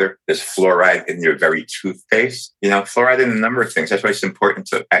tap water. There's fluoride in your very toothpaste. Fluoride in a number of things. That's why it's important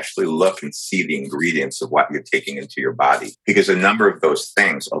to actually look and see the ingredients of what you're taking into your body. Because a number of those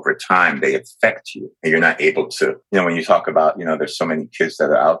things over time, they affect you. And you're not able to, when you talk about, there's so many kids that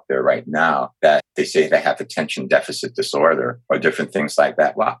are out there right now that they say they have attention deficit disorder or different things like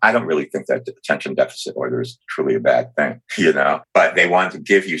that. Well, I don't really think that attention deficit disorder is truly a bad thing, but they want to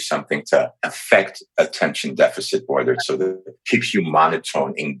give you something to affect attention deficit disorder so that it keeps you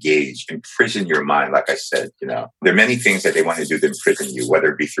monotone, engaged, imprison your mind. Like I said, there are many things that they want to do to imprison you,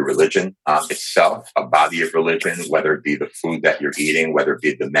 whether it be through religion itself, a body of religion, whether it be the food that you're eating, whether it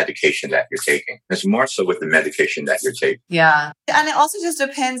be the medication that you're taking. It's more so with the medication that you're taking. Yeah. And it also just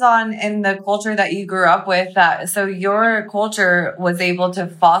depends on in the culture that you grew up with. So your culture was able to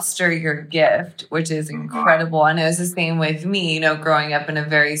foster your gift, which is incredible. And it was the same with me, growing up in a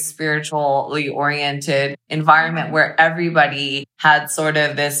very spiritually oriented environment where everybody had sort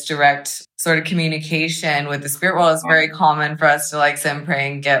of this direct sort of communication with the spirit world. It's very common for us to like sit and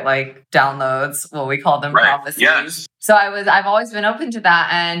pray and get like downloads, what we call them prophecies. Yes. So I've always been open to that.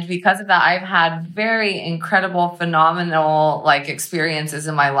 And because of that, I've had very incredible, phenomenal like experiences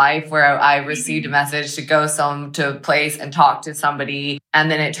in my life where I received a message to go to a place and talk to somebody. And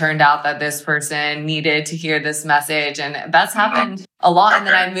then it turned out that this person needed to hear this message. And that's happened a lot. And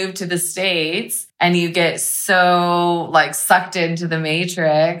then I moved to the States and you get so like sucked into the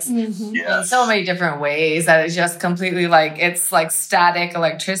matrix in so many different ways that it's just completely like, it's like static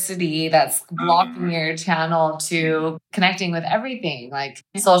electricity that's blocking your channel to connecting with everything. Like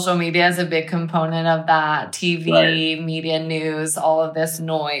social media is a big component of that. TV, media, news, all of this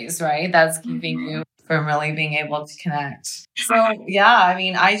noise, right? That's keeping you from really being able to connect. So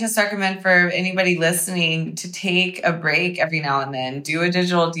I just recommend for anybody listening to take a break every now and then, do a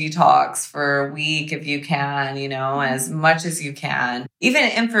digital detox for a week if you can, as much as you can. Even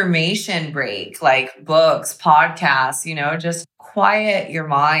an information break, like books, podcasts, just quiet your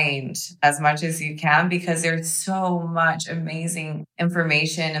mind as much as you can because there's so much amazing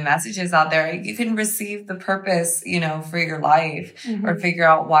information and messages out there. You can receive the purpose, for your life or figure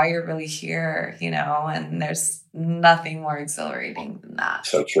out why you're really here, and there's nothing more exhilarating than that.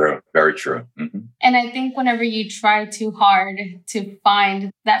 So true. Very true. And I think whenever you try too hard to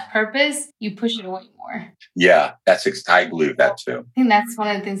find that purpose, you push it away more. Yeah, I believe that too. I think that's one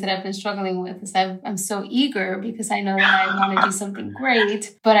of the things that I've been struggling with is I'm so eager because I know that I want to do something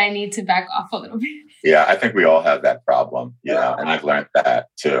great, but I need to back off a little bit. Yeah, I think we all have that problem, and I've learned that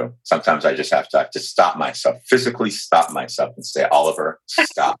too. Sometimes I just have to stop myself, physically stop myself and say, Oliver,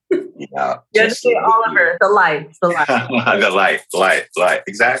 stop. You have to say, Oliver, the light. the light.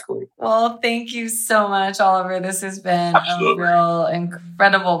 Exactly. Well, thank you so much, Oliver. This has been a real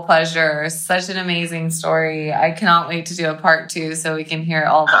incredible pleasure. Such an amazing story. I cannot wait to do a part 2 so we can hear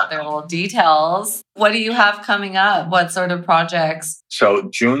all the other little details. What do you have coming up? What sort of projects? So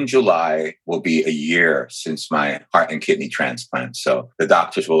June, July will be a year since my heart and kidney transplant. So the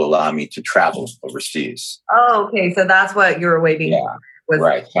doctors will allow me to travel overseas. Oh, okay. So that's what you were waiting for.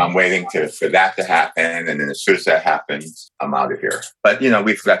 Right. So I'm waiting for that to happen. And then as soon as that happens, I'm out of here. But,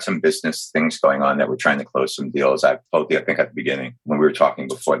 we've got some business things going on that we're trying to close some deals. I've told you, I think at the beginning when we were talking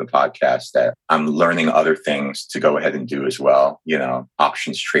before the podcast, that I'm learning other things to go ahead and do as well,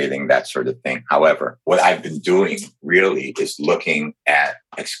 options trading, that sort of thing. However, what I've been doing really is looking at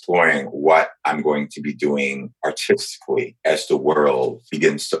exploring what I'm going to be doing artistically as the world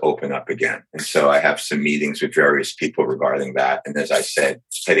begins to open up again. And so I have some meetings with various people regarding that. And as I said,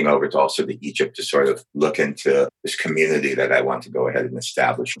 heading over to also to Egypt to sort of look into this community that I want to go ahead and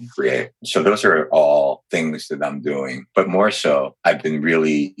establish and create. So those are all things that I'm doing. But more so, I've been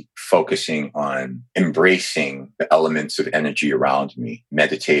really focusing on embracing the elements of energy around me,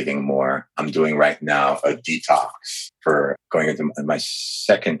 meditating more. I'm doing right now a detox for going into my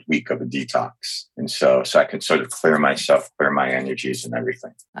second week of a detox. And so I can sort of clear myself, clear my energies and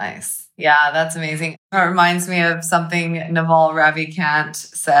everything. Nice. Yeah, that's amazing. It reminds me of something Naval Ravikant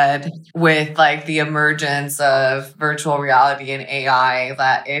said with like the emergence of virtual reality and AI,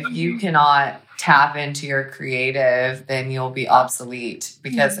 that if you cannot tap into your creative, then you'll be obsolete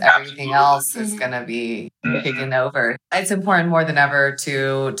because everything else is going to be taken over. It's important more than ever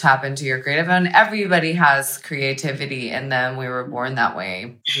to tap into your creative, and everybody has creativity in them. We were born that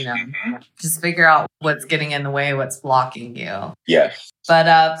way, just figure out what's getting in the way, what's blocking you. Yes.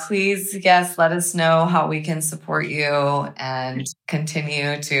 But please, yes, let us know how we can support you and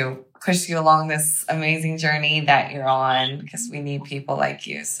continue to push you along this amazing journey that you're on, because we need people like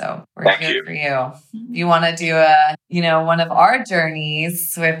you. So we're here for you. If you want to do one of our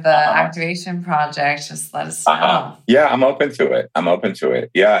journeys with the activation project, just let us know. Yeah, I'm open to it.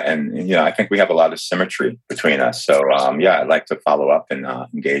 Yeah. And, I think we have a lot of symmetry between us. So, I'd like to follow up and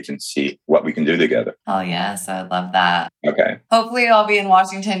engage and see what we can do together. Oh, yes. I would love that. Okay. Hopefully I'll be in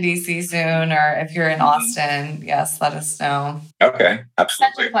Washington, D.C. soon, or if you're in Austin, yes, let us know. Okay.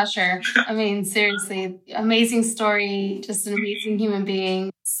 Absolutely. Such a pleasure. I mean, seriously, amazing story, just an amazing human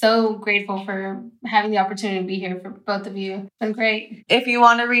being. So grateful for having the opportunity to be here for both of you. It's been great. If you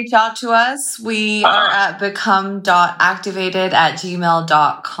want to reach out to us, we are at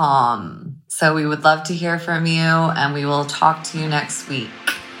become.activated@gmail.com. So we would love to hear from you, and we will talk to you next week.